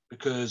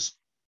because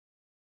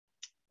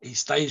he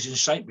stays in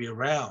shape year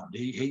round.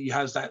 He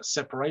has that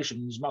separation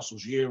in his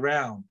muscles year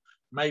round.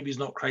 Maybe he's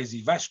not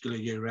crazy vascular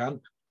year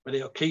round, but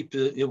it'll keep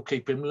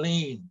him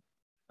lean.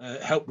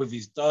 Help with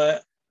his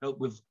diet.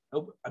 Help.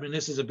 I mean,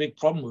 this is a big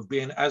problem with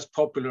being as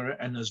popular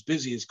and as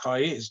busy as Kai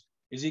is.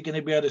 Is he going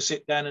to be able to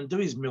sit down and do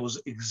his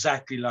meals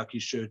exactly like he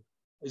should?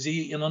 Is he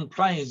eating on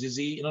planes? Is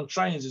he eating on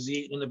trains? Is he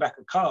eating in the back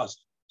of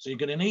cars? So you're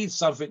going to need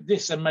something,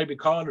 this and maybe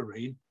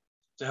Cardarine,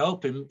 to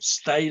help him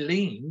stay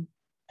lean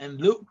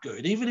and look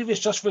good, even if it's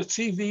just for a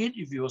TV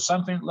interview or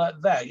something like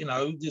that. You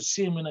know, just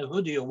see him in a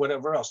hoodie or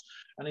whatever else,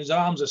 and his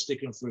arms are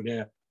sticking through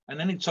there. And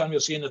anytime you're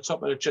seeing the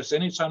top of the chest,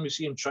 anytime you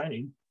see him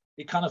training,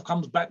 he kind of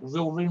comes back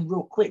real lean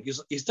real quick.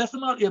 He's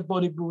definitely a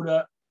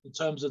bodybuilder in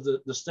terms of the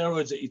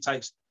steroids that he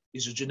takes.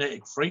 He's a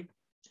genetic freak.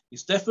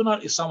 He's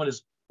definitely someone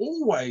who's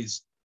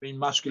always been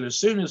muscular. As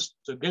soon as,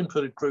 to again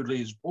put it crudely,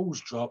 his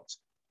balls dropped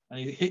and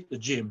he hit the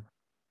gym,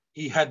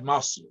 he had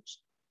muscles.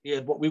 He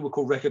had what we would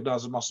call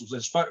recognizable muscles.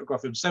 There's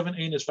photograph him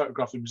 17, there's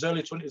photograph him his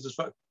early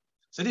 20s.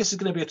 So this is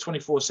going to be a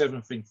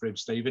 24/7 thing for him,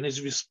 Steve, and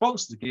his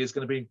response to gear is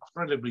going to be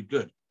incredibly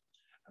good.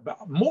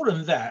 But more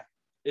than that,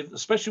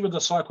 especially with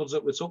the cycles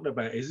that we're talking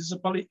about, is his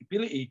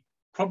ability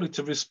probably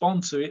to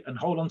respond to it and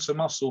hold on to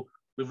muscle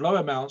with low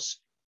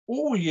amounts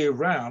all year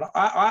round.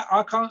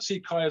 I can't see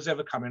Kai's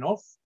ever coming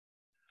off.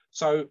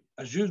 So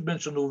as you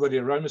mentioned already,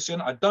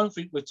 Aromasin, I don't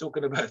think we're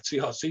talking about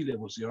TRC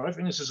levels here. I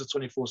think this is a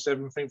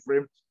 24/7 thing for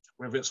him,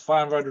 whether it's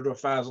 500 or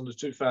 1,000 or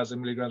 2,000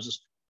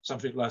 milligrams,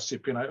 something like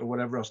cypionate or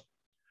whatever else.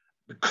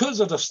 Because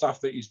of the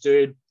stuff that he's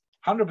doing,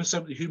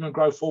 100% the human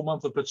growth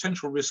hormone for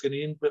potential risk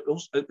in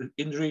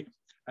injury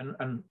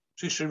and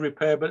tissue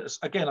repair. But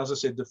again, as I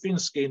said, the thin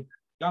skin,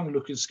 young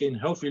looking skin,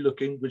 healthy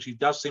looking, which he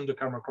does seem to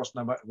come across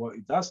no matter what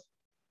he does.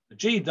 The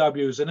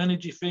GW is an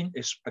energy thing.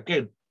 It's,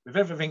 again, with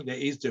everything that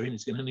he's doing,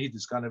 he's going to need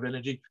this kind of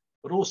energy,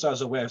 but also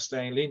as a way of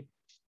staying lean.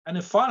 And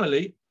then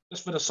finally,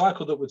 just for the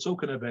cycle that we're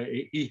talking about,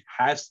 he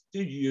has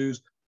to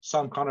use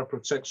some kind of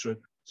protectorate.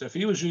 So if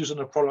he was using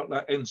a product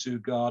like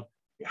N2 Guard,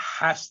 it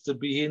has to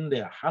be in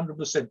there,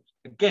 100%.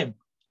 Again,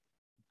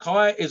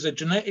 Kai is a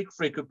genetic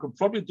freak who could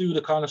probably do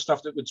the kind of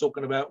stuff that we're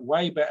talking about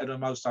way better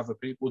than most other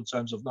people in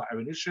terms of not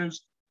having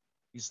issues.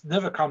 He's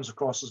never comes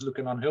across as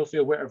looking unhealthy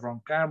or whatever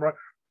on camera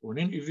or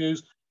in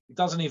interviews. He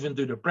doesn't even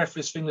do the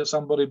breathless thing that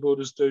some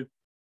bodybuilders do.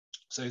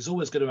 So he's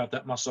always going to have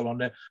that muscle on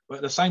there. But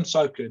at the same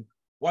token,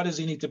 why does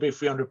he need to be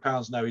 300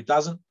 pounds now? He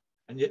doesn't.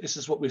 And yet this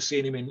is what we're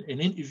seeing him in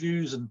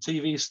interviews and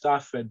TV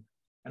stuff and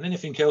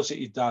anything else that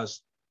he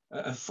does.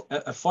 A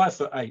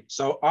 5'8".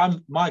 So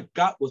my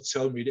gut would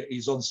tell me that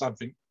he's on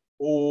something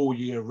all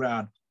year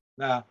round.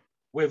 Now,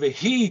 whether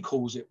he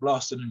calls it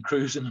blasting and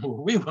cruising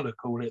or we want to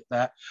call it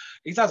that,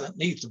 he doesn't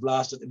need to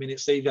blast at the minute.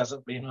 Steve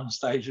hasn't been on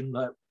stage in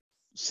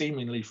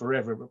seemingly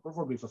forever, but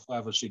probably for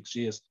 5 or 6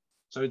 years.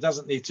 So he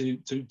doesn't need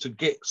to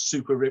get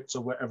super ripped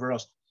or whatever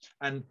else.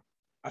 And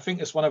I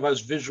think it's one of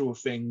those visual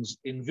things.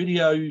 In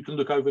video, you can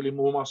look overly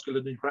more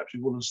muscular than perhaps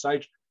you will on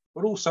stage,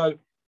 but also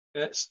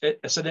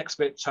it's an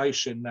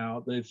expectation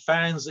now. The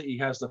fans that he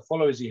has, the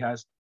followers he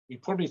has, he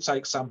probably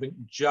takes something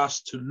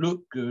just to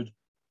look good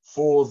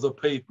for the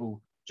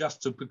people,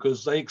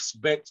 because they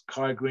expect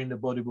Kai Greene, the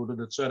bodybuilder,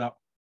 to turn up.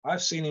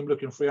 I've seen him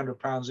looking 300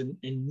 pounds in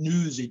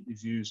news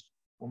interviews,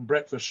 on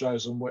breakfast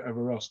shows and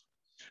whatever else.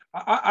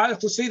 I have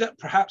to see that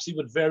perhaps he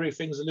would vary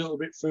things a little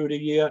bit through the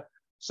year.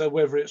 So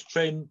whether it's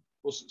Tren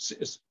or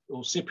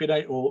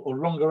Cypionate or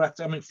longer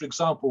acting, I mean, for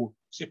example,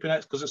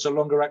 Cypionate, because it's a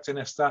longer acting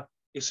ester,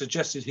 is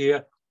suggested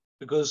here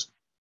because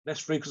less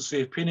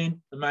frequency of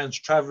pinning, the man's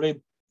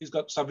traveling, he's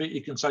got something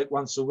he can take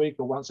once a week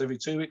or once every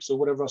 2 weeks or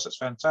whatever else. That's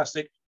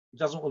fantastic. He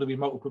doesn't want to be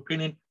multiple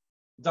pinning.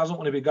 He doesn't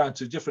want to be going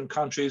to different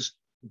countries,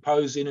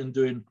 posing and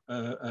doing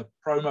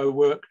promo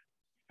work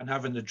and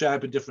having the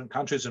jab in different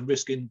countries and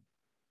risking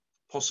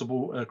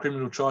possible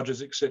criminal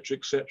charges, etc.,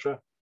 etc.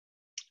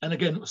 And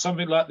again,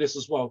 something like this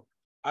as well.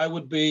 I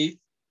would be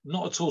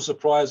not at all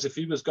surprised if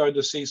he was going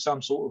to see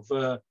some sort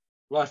of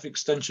life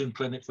extension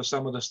clinic for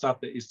some of the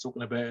stuff that he's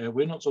talking about here.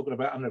 We're not talking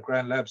about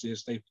underground labs here,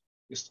 Steve.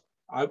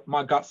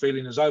 My gut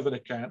feeling is over the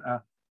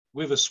counter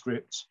with a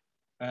script,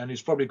 and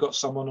he's probably got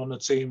someone on the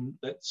team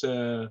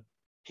that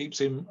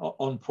keeps him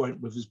on point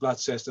with his blood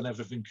test and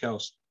everything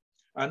else.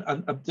 And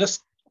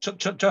just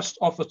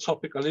off the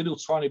topic a little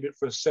tiny bit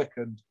for a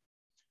second,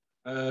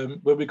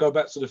 when we go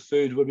back to the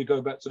food, when we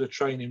go back to the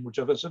training, which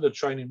I've said the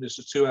training, this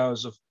is 2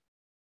 hours of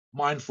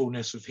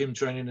mindfulness of him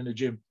training in the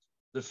gym.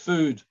 The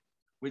food,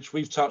 which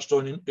we've touched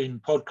on in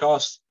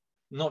podcasts,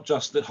 not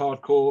just the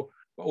hardcore,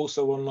 but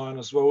also online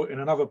as well in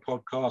another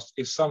podcast,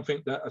 is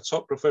something that a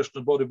top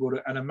professional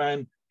bodybuilder and a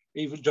man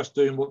even just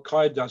doing what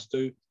Kai does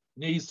do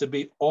needs to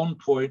be on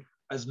point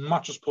as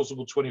much as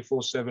possible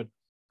 24/7.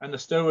 And the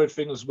steroid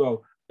thing as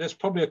well. There's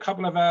probably a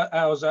couple of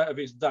hours out of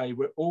his day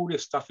where all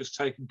this stuff is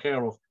taken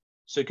care of.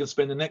 So he can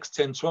spend the next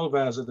 10, 12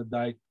 hours of the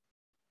day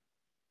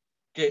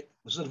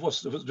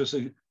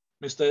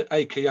Mr.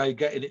 AKA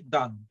getting it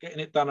done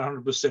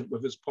 100%,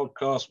 whether it's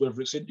podcasts,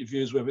 whether it's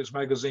interviews, whether it's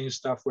magazine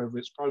stuff, whether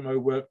it's promo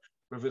work,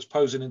 whether it's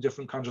posing in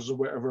different countries or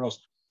whatever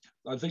else.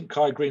 I think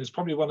Kai Greene is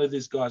probably one of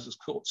these guys that's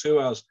caught 2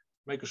 hours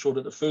making sure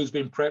that the food's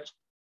been prepped,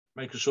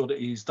 making sure that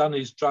he's done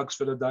his drugs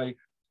for the day,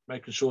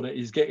 making sure that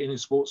he's getting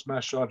his sports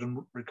massage and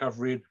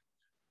recovery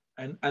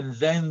in, and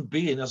then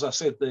being, as I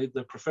said,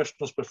 the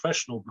professional's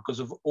professional because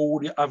of all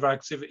the other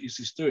activities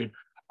he's doing.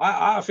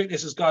 I think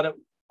this is a guy that,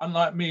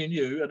 unlike me and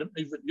you, and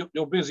even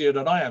you're busier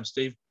than I am,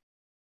 Steve,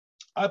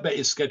 I bet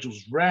his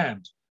schedule's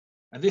rammed.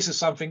 And this is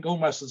something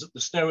almost as the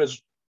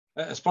steroids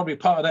as probably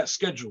part of that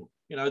schedule.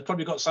 You know, he's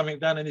probably got something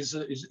down in his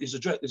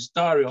address, his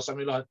diary or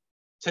something like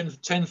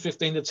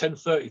 10:15 to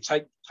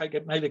 10:30, take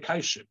a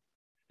medication.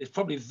 It's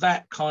probably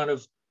that kind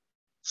of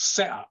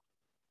setup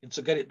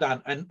to get it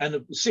done. And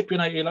the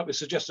cypionate, like we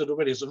suggested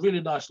already, is a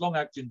really nice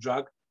long-acting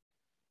drug,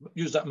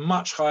 used at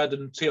much higher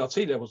than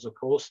TRT levels, of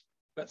course,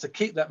 but to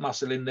keep that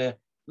muscle in there,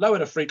 lower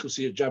the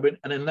frequency of jabbing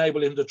and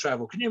enable him to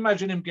travel. Can you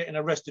imagine him getting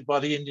arrested by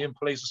the Indian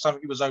police or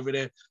something? He was over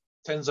there,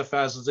 tens of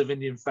thousands of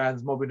Indian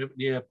fans mobbing him at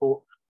the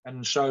airport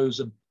and shows,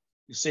 and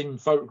you've seen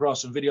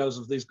photographs and videos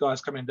of these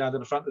guys coming down to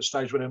the front of the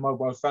stage with their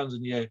mobile phones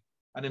in the air,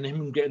 and then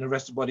him getting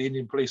arrested by the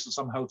Indian police in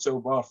some hotel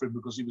bathroom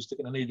because he was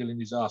sticking a needle in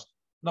his ass.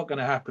 Not going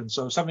to happen.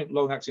 So something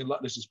long-acting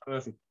like this is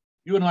perfect.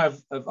 You and I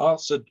have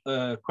answered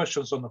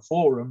questions on the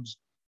forums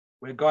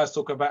where guys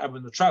talk about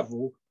having to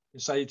travel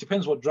and say it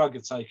depends what drug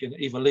you're taking.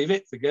 Either leave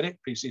it, forget it,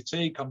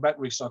 PCT, come back,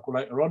 recycle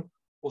later on,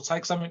 or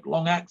take something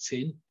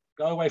long-acting,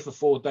 go away for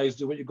 4 days,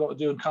 do what you've got to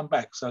do and come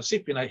back. So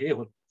cypionate here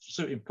would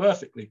suit him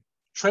perfectly.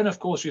 Tren, of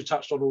course, you've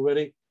touched on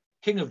already,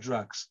 king of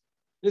drugs.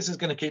 This is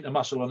going to keep the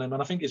muscle on him,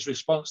 and I think his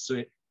response to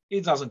it, he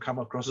doesn't come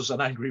across as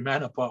an angry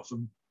man apart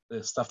from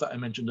the stuff that I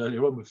mentioned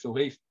earlier on with Phil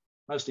Heath.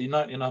 Mostly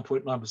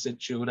 99.9%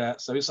 chilled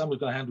out. So he's someone who's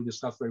going to handle this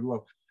stuff very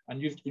well.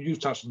 And you've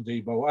touched on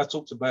Debo. I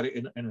talked about it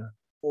in a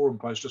forum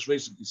post just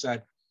recently,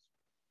 said,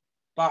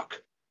 buck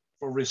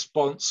for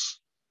response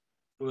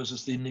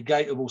versus the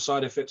negatable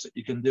side effects that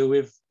you can deal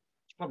with.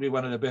 It's probably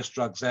one of the best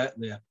drugs out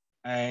there.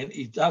 And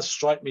he does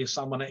strike me as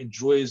someone that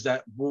enjoys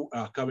that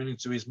water going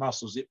into his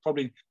muscles. It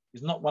probably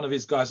is not one of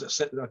his guys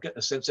that I get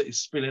the sense that he's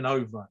spilling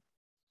over.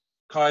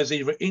 Kai is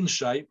either in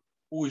shape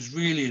or he's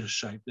really in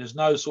shape. There's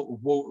no sort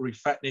of watery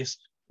fatness.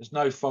 There's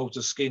no fault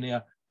of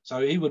skinnier. So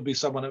he would be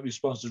someone that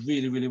responds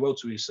really, really well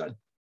to his son.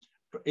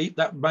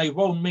 That may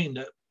well mean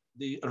that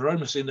the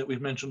aromasin that we've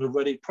mentioned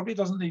already probably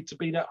doesn't need to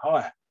be that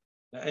high.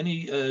 That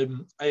any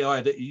AI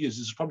that he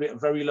uses is probably at a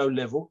very low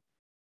level,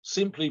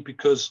 simply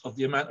because of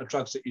the amount of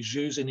drugs that he's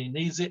using. He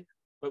needs it.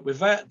 But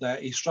without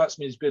that, he strikes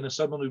me as being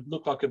someone who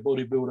looked like a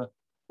bodybuilder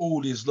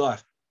all his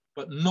life,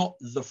 but not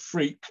the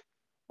freak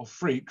of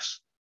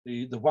freaks,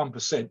 the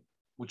 1%,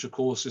 which of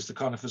course is the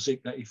kind of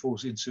physique that he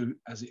falls into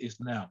as it is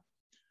now.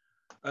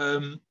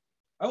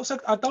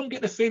 I don't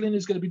get the feeling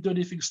he's going to be doing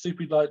anything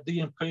stupid like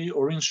DMP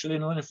or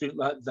insulin or anything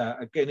like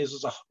that. Again,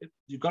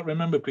 you've got to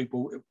remember,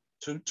 people,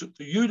 for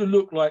you to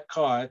look like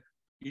Kai,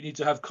 you need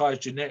to have Kai's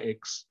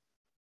genetics.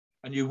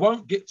 And you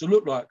won't get to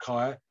look like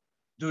Kai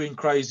doing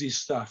crazy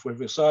stuff,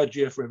 whether it's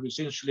IGF, whether it's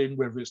insulin,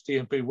 whether it's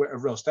DMP,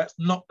 whatever else. That's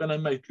not going to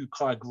make you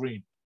Kai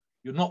Greene.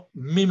 You're not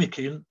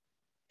mimicking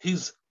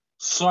his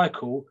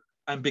cycle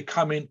and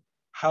becoming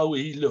how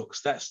he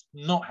looks. That's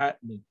not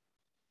happening.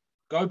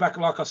 Go back,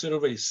 like I said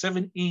already,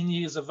 17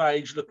 years of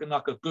age, looking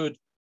like a good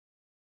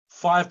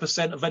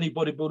 5% of any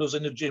bodybuilders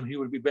in the gym, he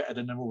would be better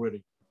than them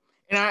already.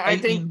 And I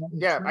think,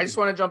 I just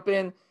want to jump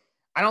in.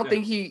 I don't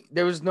think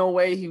there was no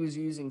way he was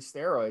using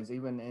steroids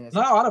even.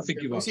 No, I don't think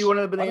he was. He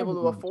wouldn't have been able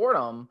to afford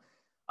them.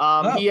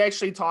 He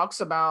actually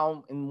talks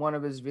about in one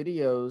of his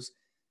videos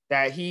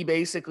that he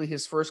basically,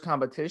 his first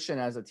competition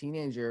as a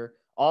teenager,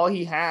 all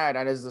he had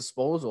at his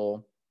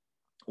disposal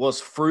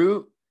was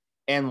fruit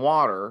and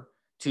water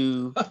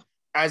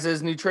as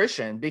his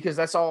nutrition, because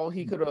that's all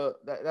he could have,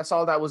 that's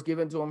all that was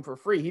given to him for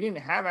free. He didn't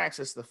have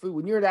access to food.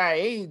 When you're that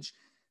age,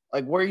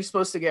 like, where are you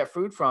supposed to get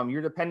food from?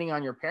 You're depending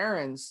on your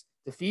parents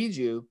to feed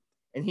you,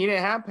 and he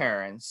didn't have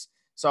parents.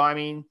 So, I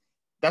mean,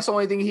 that's the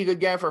only thing he could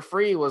get for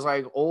free was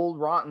like old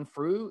rotten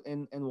fruit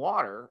and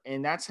water.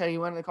 And that's how he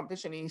went in the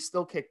competition, and he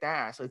still kicked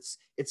ass.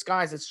 It's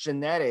guys, it's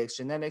genetics.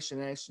 The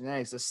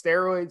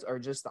steroids are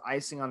just the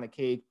icing on the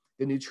cake.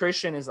 The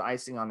nutrition is the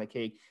icing on the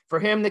cake. For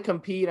him to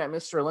compete at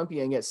Mr.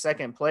 Olympia and get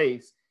second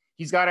place,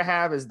 he's got to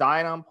have his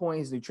diet on point,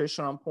 his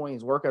nutrition on point,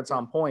 his workouts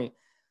on point.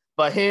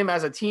 But him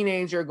as a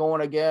teenager going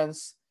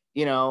against,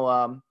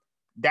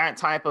 that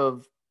type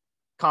of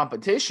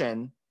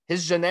competition,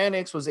 his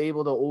genetics was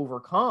able to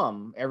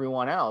overcome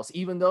everyone else,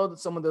 even though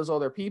some of those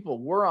other people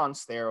were on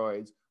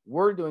steroids,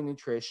 were doing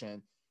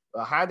nutrition,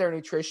 had their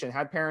nutrition,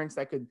 had parents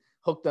that could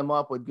hook them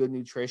up with good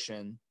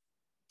nutrition,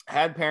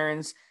 had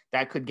parents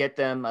that could get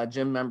them a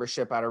gym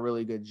membership at a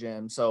really good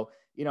gym. So,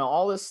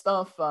 all this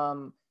stuff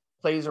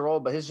plays a role,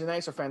 but his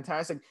genetics are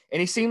fantastic. And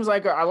he seems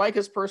like, I like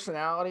his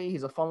personality.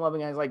 He's a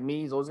fun-loving guy. He's like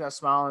me. He's always got a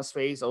smile on his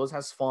face, always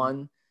has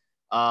fun,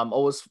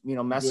 always,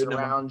 messing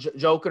around,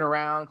 joking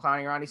around,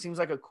 clowning around. He seems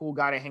like a cool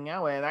guy to hang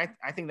out with. And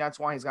I think that's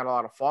why he's got a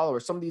lot of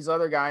followers. Some of these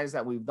other guys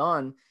that we've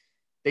done,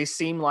 they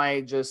seem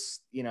like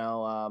just,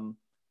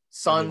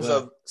 sons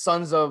of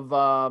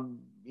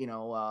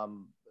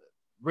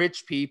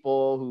rich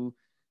people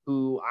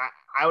who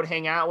I would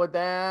hang out with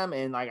them,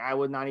 and like I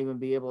would not even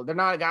be able. They're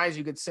not guys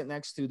you could sit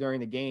next to during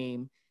the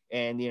game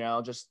and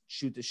just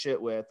shoot the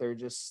shit with. They're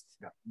just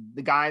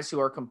the guys who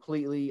are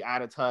completely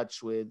out of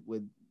touch with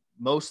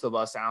most of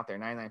us out there.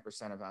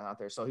 99% of us out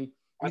there. So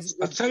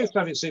I'll tell you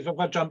something, Steve, if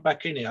I jump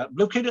back in here,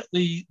 looking at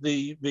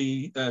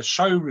the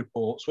show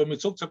reports, when we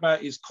talked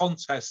about his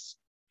contests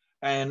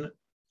and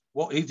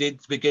what he did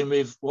to begin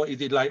with, what he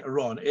did later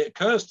on, it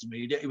occurs to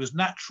me that he was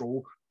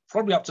natural,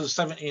 probably up to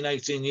 17,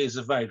 18 years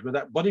of age, with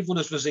that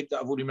bodybuilder's physique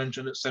that I've already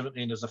mentioned at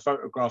 17 as a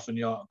photograph in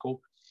the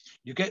article.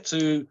 You get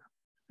to,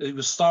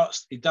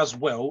 he does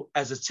well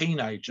as a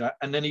teenager,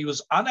 and then he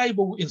was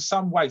unable in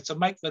some way to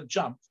make the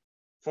jump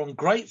from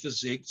great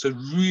physique to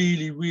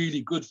really,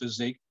 really good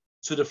physique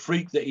to the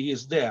freak that he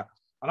is there.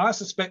 And I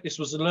suspect this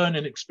was a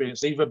learning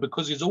experience, either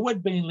because he's always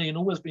been lean,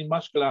 always been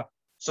muscular,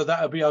 so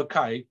that would be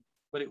okay,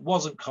 but it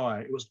wasn't Kai.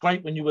 It was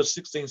great when you were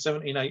 16,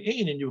 17,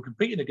 18, and you were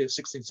competing against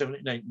 16,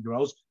 17,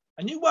 18-year-olds,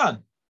 and you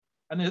won.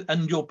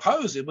 And your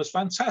posing was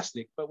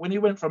fantastic. But when he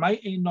went from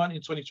 18,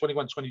 19, 20,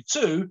 21,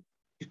 22,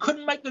 he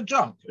couldn't make the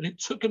jump. And it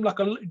took him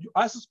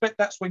I suspect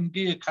that's when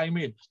gear came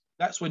in.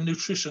 That's when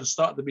nutrition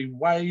started to be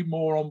way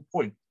more on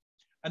point.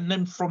 And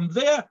then from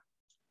there,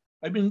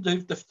 I mean,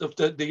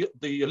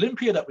 the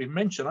Olympia that we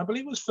mentioned, I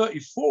believe was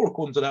 34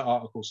 according to that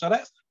article. So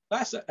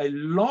that's a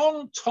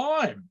long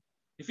time.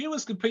 If he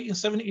was competing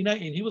 17,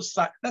 18, he was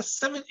like, that's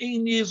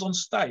 17 years on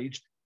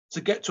stage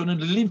to get to an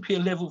Olympia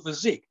level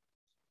physique.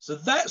 So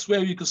that's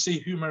where you can see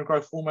human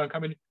growth hormone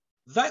coming in.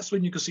 That's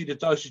when you can see the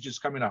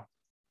dosages coming up.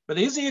 But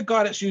is he a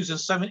guy that's using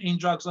 17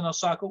 drugs on a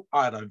cycle?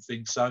 I don't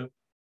think so.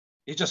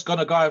 He's just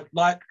got a guy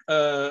like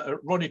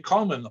Ronnie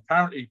Coleman,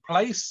 apparently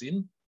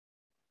placing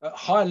at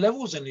high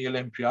levels in the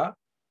Olympia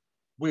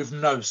with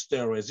no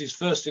steroids. His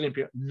first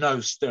Olympia, no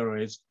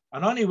steroids.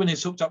 And only when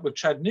he's hooked up with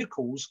Chad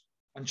Nichols,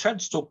 and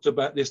Chad's talked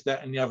about this,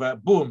 that, and the other,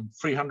 boom,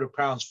 300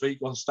 pounds freak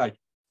on stage.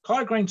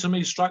 Kai Greene, to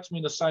me, strikes me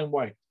in the same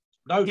way.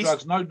 No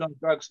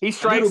drugs. He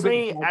strikes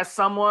me as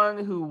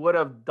someone who would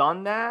have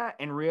done that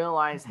and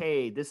realized,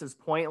 hey, this is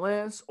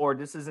pointless, or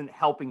this isn't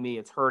helping me,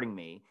 it's hurting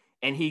me.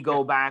 And he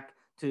go back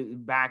to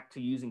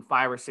using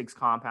 5 or 6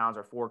 compounds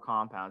or 4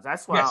 compounds.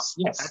 That's what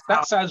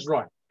that sounds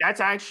right.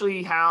 That's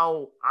actually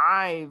how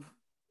I've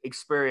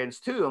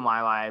experienced too in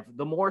my life.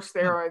 The more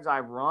steroids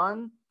I've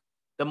run,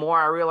 the more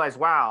I realize,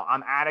 wow,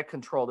 I'm out of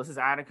control. This is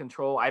out of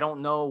control. I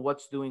don't know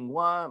what's doing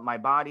what, my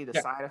body, the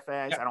side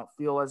effects. I don't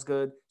feel as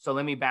good. So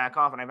let me back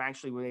off. And I've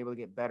actually been able to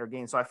get better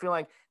gains. So I feel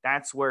like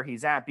that's where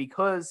he's at,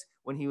 because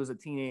when he was a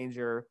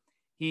teenager,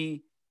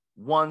 he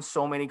won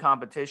so many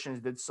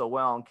competitions, did so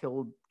well,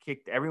 and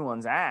kicked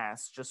everyone's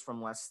ass just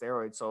from less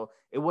steroids. So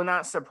it would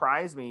not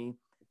surprise me,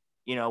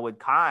 with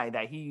Kai,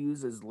 that he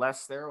uses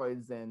less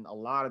steroids than a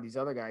lot of these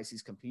other guys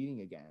he's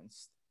competing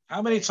against.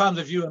 How many times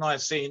have you and I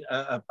seen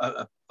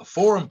a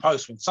forum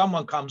post when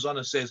someone comes on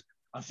and says,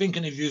 I'm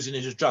thinking of using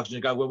these as drugs, and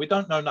you go, well, we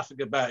don't know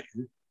nothing about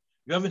you.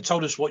 You haven't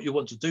told us what you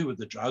want to do with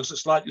the drugs.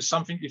 It's like it's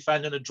something you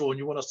found in a drawer and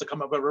you want us to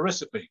come up with a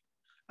recipe.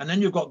 And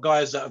then you've got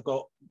guys that have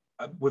got,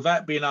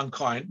 without being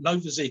unkind, no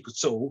physique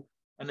at all,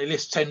 and they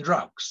list 10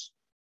 drugs.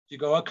 You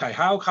go, okay,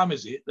 how come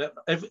is it that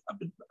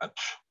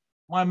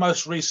my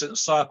most recent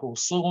cycle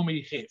saw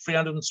me hit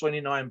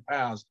 329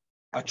 pounds.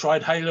 I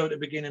tried Halo at the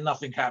beginning,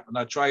 nothing happened.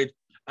 I tried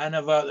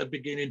Anava at the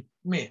beginning,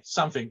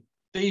 something.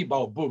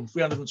 D-bol, boom,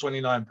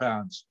 329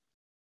 pounds,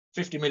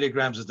 50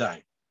 milligrams a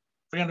day,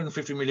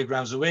 350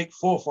 milligrams a week,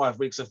 4 or 5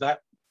 weeks of that,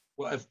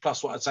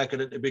 plus what I'd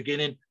taken at the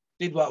beginning,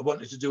 did what I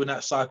wanted to do in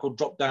that cycle,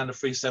 dropped down to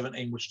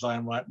 317, which is I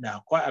am right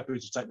now. Quite happy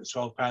to take the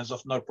 12 pounds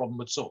off, no problem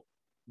at all.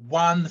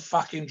 One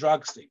fucking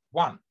drug stick,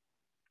 one.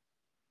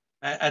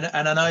 And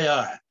an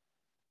AI,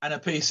 and a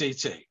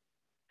PCT,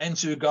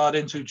 N2 guard,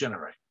 N2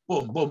 generate,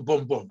 boom, boom,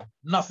 boom, boom.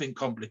 Nothing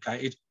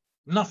complicated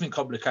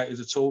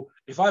at all.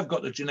 If I've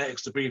got the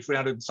genetics to be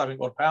 300 and something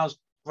odd pounds,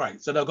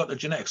 great. So I've got the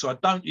genetics. So I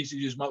don't need to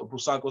use multiple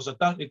cycles. I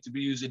don't need to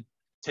be using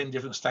 10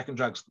 different stacking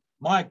drugs.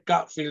 My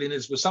gut feeling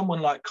is with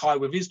someone like Kai,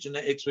 with his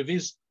genetics, with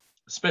his,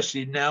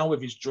 especially now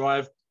with his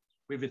drive,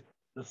 with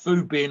the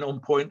food being on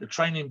point, the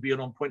training being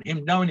on point,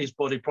 him knowing his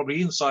body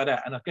probably inside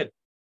out. And again,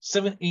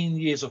 17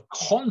 years of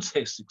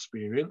contest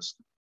experience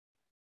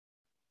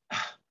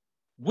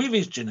with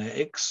his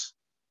genetics.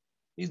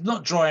 He's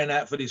not drying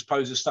out for these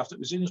poses stuff that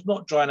we've seen. He's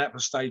not drying out for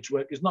stage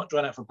work. He's not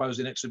drying out for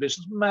posing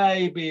exhibitions.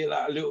 Maybe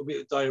like a little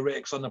bit of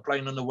diuretics on the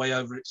plane on the way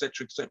over,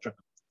 etc., etc.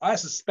 I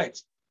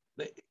suspect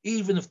that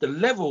even if the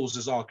levels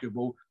is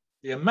arguable,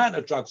 the amount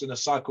of drugs in a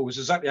cycle is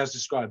exactly as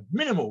described.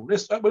 Minimal.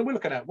 When we're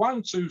looking at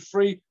 1, 2,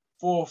 3,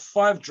 4,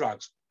 5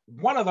 drugs,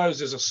 one of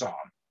those is a SARM.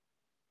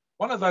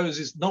 One of those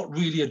is not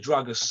really a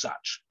drug as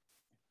such.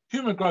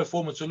 Human growth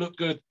hormone to look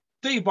good.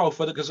 D-bol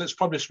for it because it's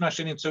probably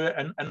smashing into it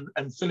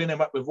and filling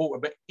them up with water,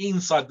 but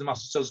inside the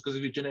muscle cells because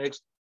of your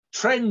genetics.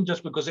 Tren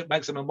just because it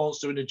makes him a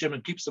monster in the gym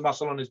and keeps the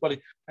muscle on his body.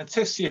 And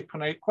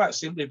testioconate quite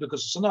simply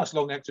because it's a nice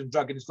long-acting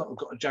drug and he's not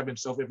got to jab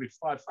himself every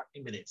 5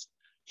 fucking minutes.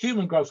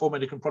 Human growth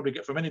hormone he can probably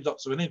get from any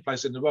doctor in any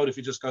place in the world if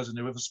he just goes in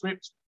there with a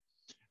script.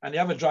 And the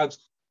other drugs,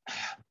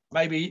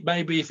 maybe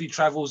if he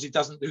travels, he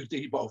doesn't do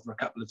D-bol for a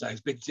couple of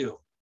days. Big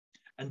deal.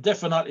 and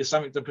definitely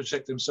something to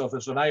protect himself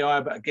as an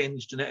AI. But again,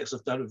 his genetics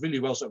have done it really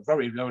well, so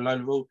very low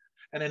level.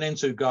 And an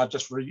N2 guard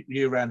just for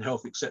year-round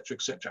health, etc.,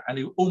 etc. And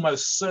he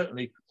almost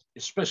certainly,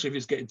 especially if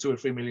he's getting $2 or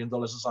 $3 million,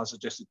 as I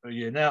suggested, per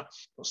year now,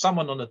 got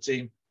someone on the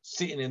team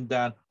sitting him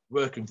down,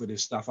 working for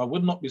this stuff. I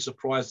would not be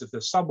surprised if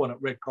there's someone at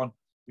Redcon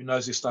who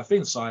knows this stuff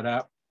inside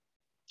out.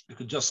 You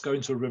could just go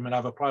into a room and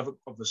have a private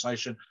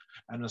conversation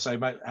and say,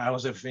 mate,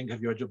 how's everything?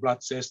 Have you had your blood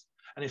test?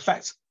 And in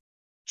fact,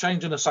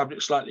 changing the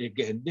subject slightly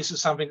again, this is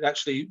something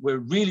actually where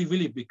really,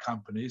 really big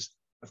companies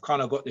have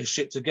kind of got their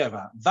shit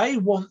together. They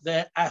want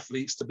their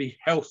athletes to be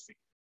healthy.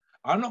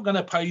 I'm not going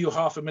to pay you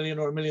 $500,000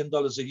 or $1 million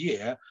a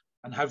year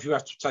and have you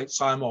have to take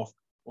time off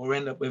or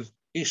end up with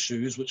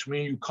issues, which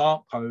mean you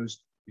can't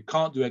pose, you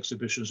can't do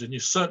exhibitions, and you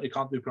certainly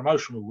can't do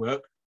promotional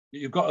work.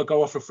 You've got to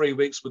go off for 3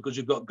 weeks because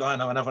you've got going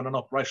and having an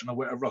operation or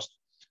whatever else.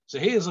 So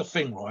here's the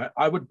thing, right?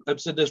 I would have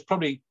said there's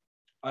probably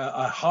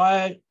a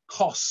high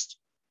cost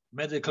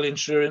medical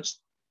insurance,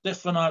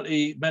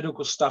 definitely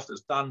medical stuff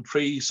that's done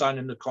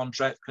pre-signing the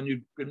contract. Can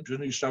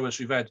you show us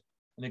you've had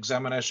an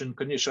examination?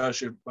 Can you show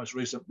us your most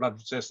recent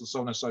blood test and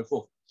so on and so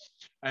forth?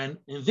 And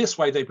in this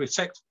way, they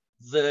protect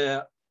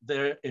their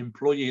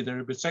employee, they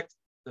protect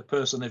the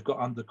person they've got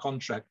under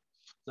contract.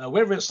 Now,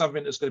 whether it's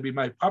something that's going to be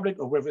made public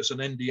or whether it's an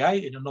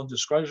NDA in a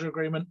non-disclosure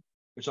agreement,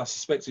 which I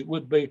suspect it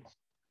would be,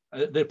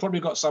 they've probably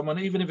got someone,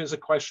 even if it's a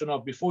question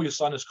of, before you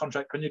sign this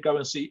contract, can you go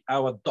and see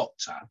our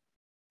doctor?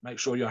 Make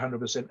sure you're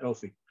 100%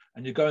 healthy.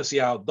 And you go and see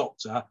our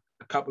doctor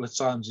a couple of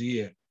times a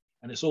year.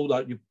 And it's all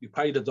like you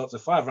pay the doctor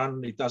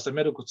 $500, he does the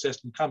medical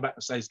test and come back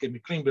and says, give me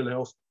clean bill of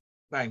health,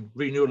 bang,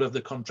 renewal of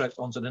the contract,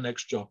 on to the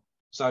next job.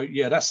 So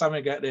yeah, that's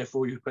something out there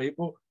for you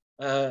people.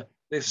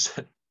 There's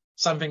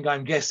something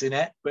I'm guessing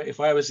at, but if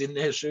I was in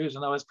their shoes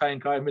and I was paying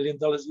Kai $1 million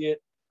a year,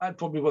 I'd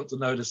probably want to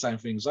know the same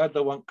things. I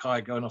don't want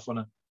Kai going off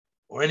on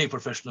or any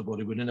professional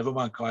bodybuilder, never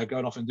mind Kai,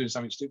 going off and doing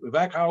something stupid with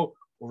alcohol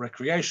or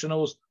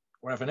recreationals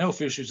or having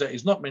health issues that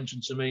is not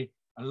mentioned to me.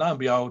 And lo and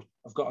behold,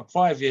 I've got a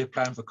 5-year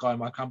plan for Kai,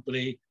 my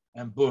company,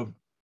 and boom,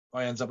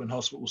 I ends up in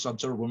hospital, some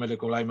terrible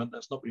medical ailment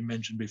that's not been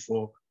mentioned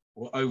before,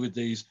 or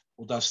ODs,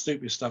 or does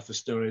stupid stuff for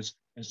steroids.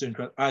 And doing.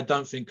 I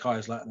don't think Kai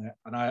is like that.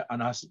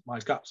 And my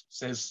gut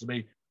says to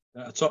me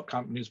that a top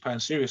company is paying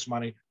serious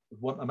money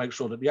would want to make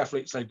sure that the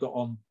athletes they've got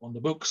on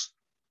the books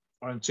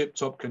are in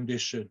tip-top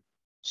condition.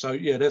 So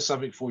yeah, there's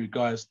something for you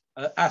guys.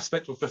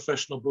 Aspect of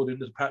professional building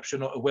that perhaps you're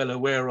not well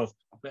aware of.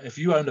 But if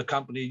you owned a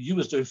company, you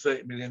was doing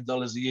 $30 million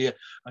a year,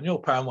 and you're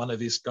paying one of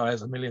these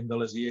guys $1 million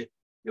a year,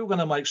 you're going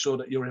to make sure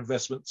that your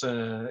investment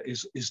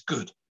is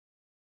good,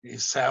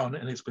 is sound,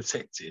 and it's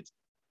protected.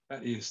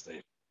 That is,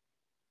 Steve.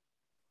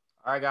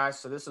 All right, guys.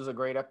 So this was a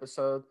great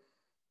episode.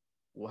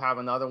 We'll have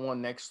another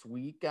one next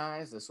week,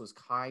 guys. This was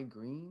Kai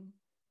Greene,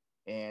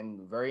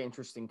 and very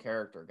interesting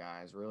character,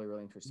 guys. Really,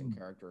 really interesting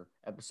character.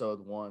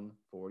 Episode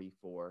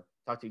 144.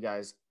 Talk to you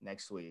guys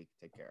next week.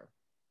 Take care.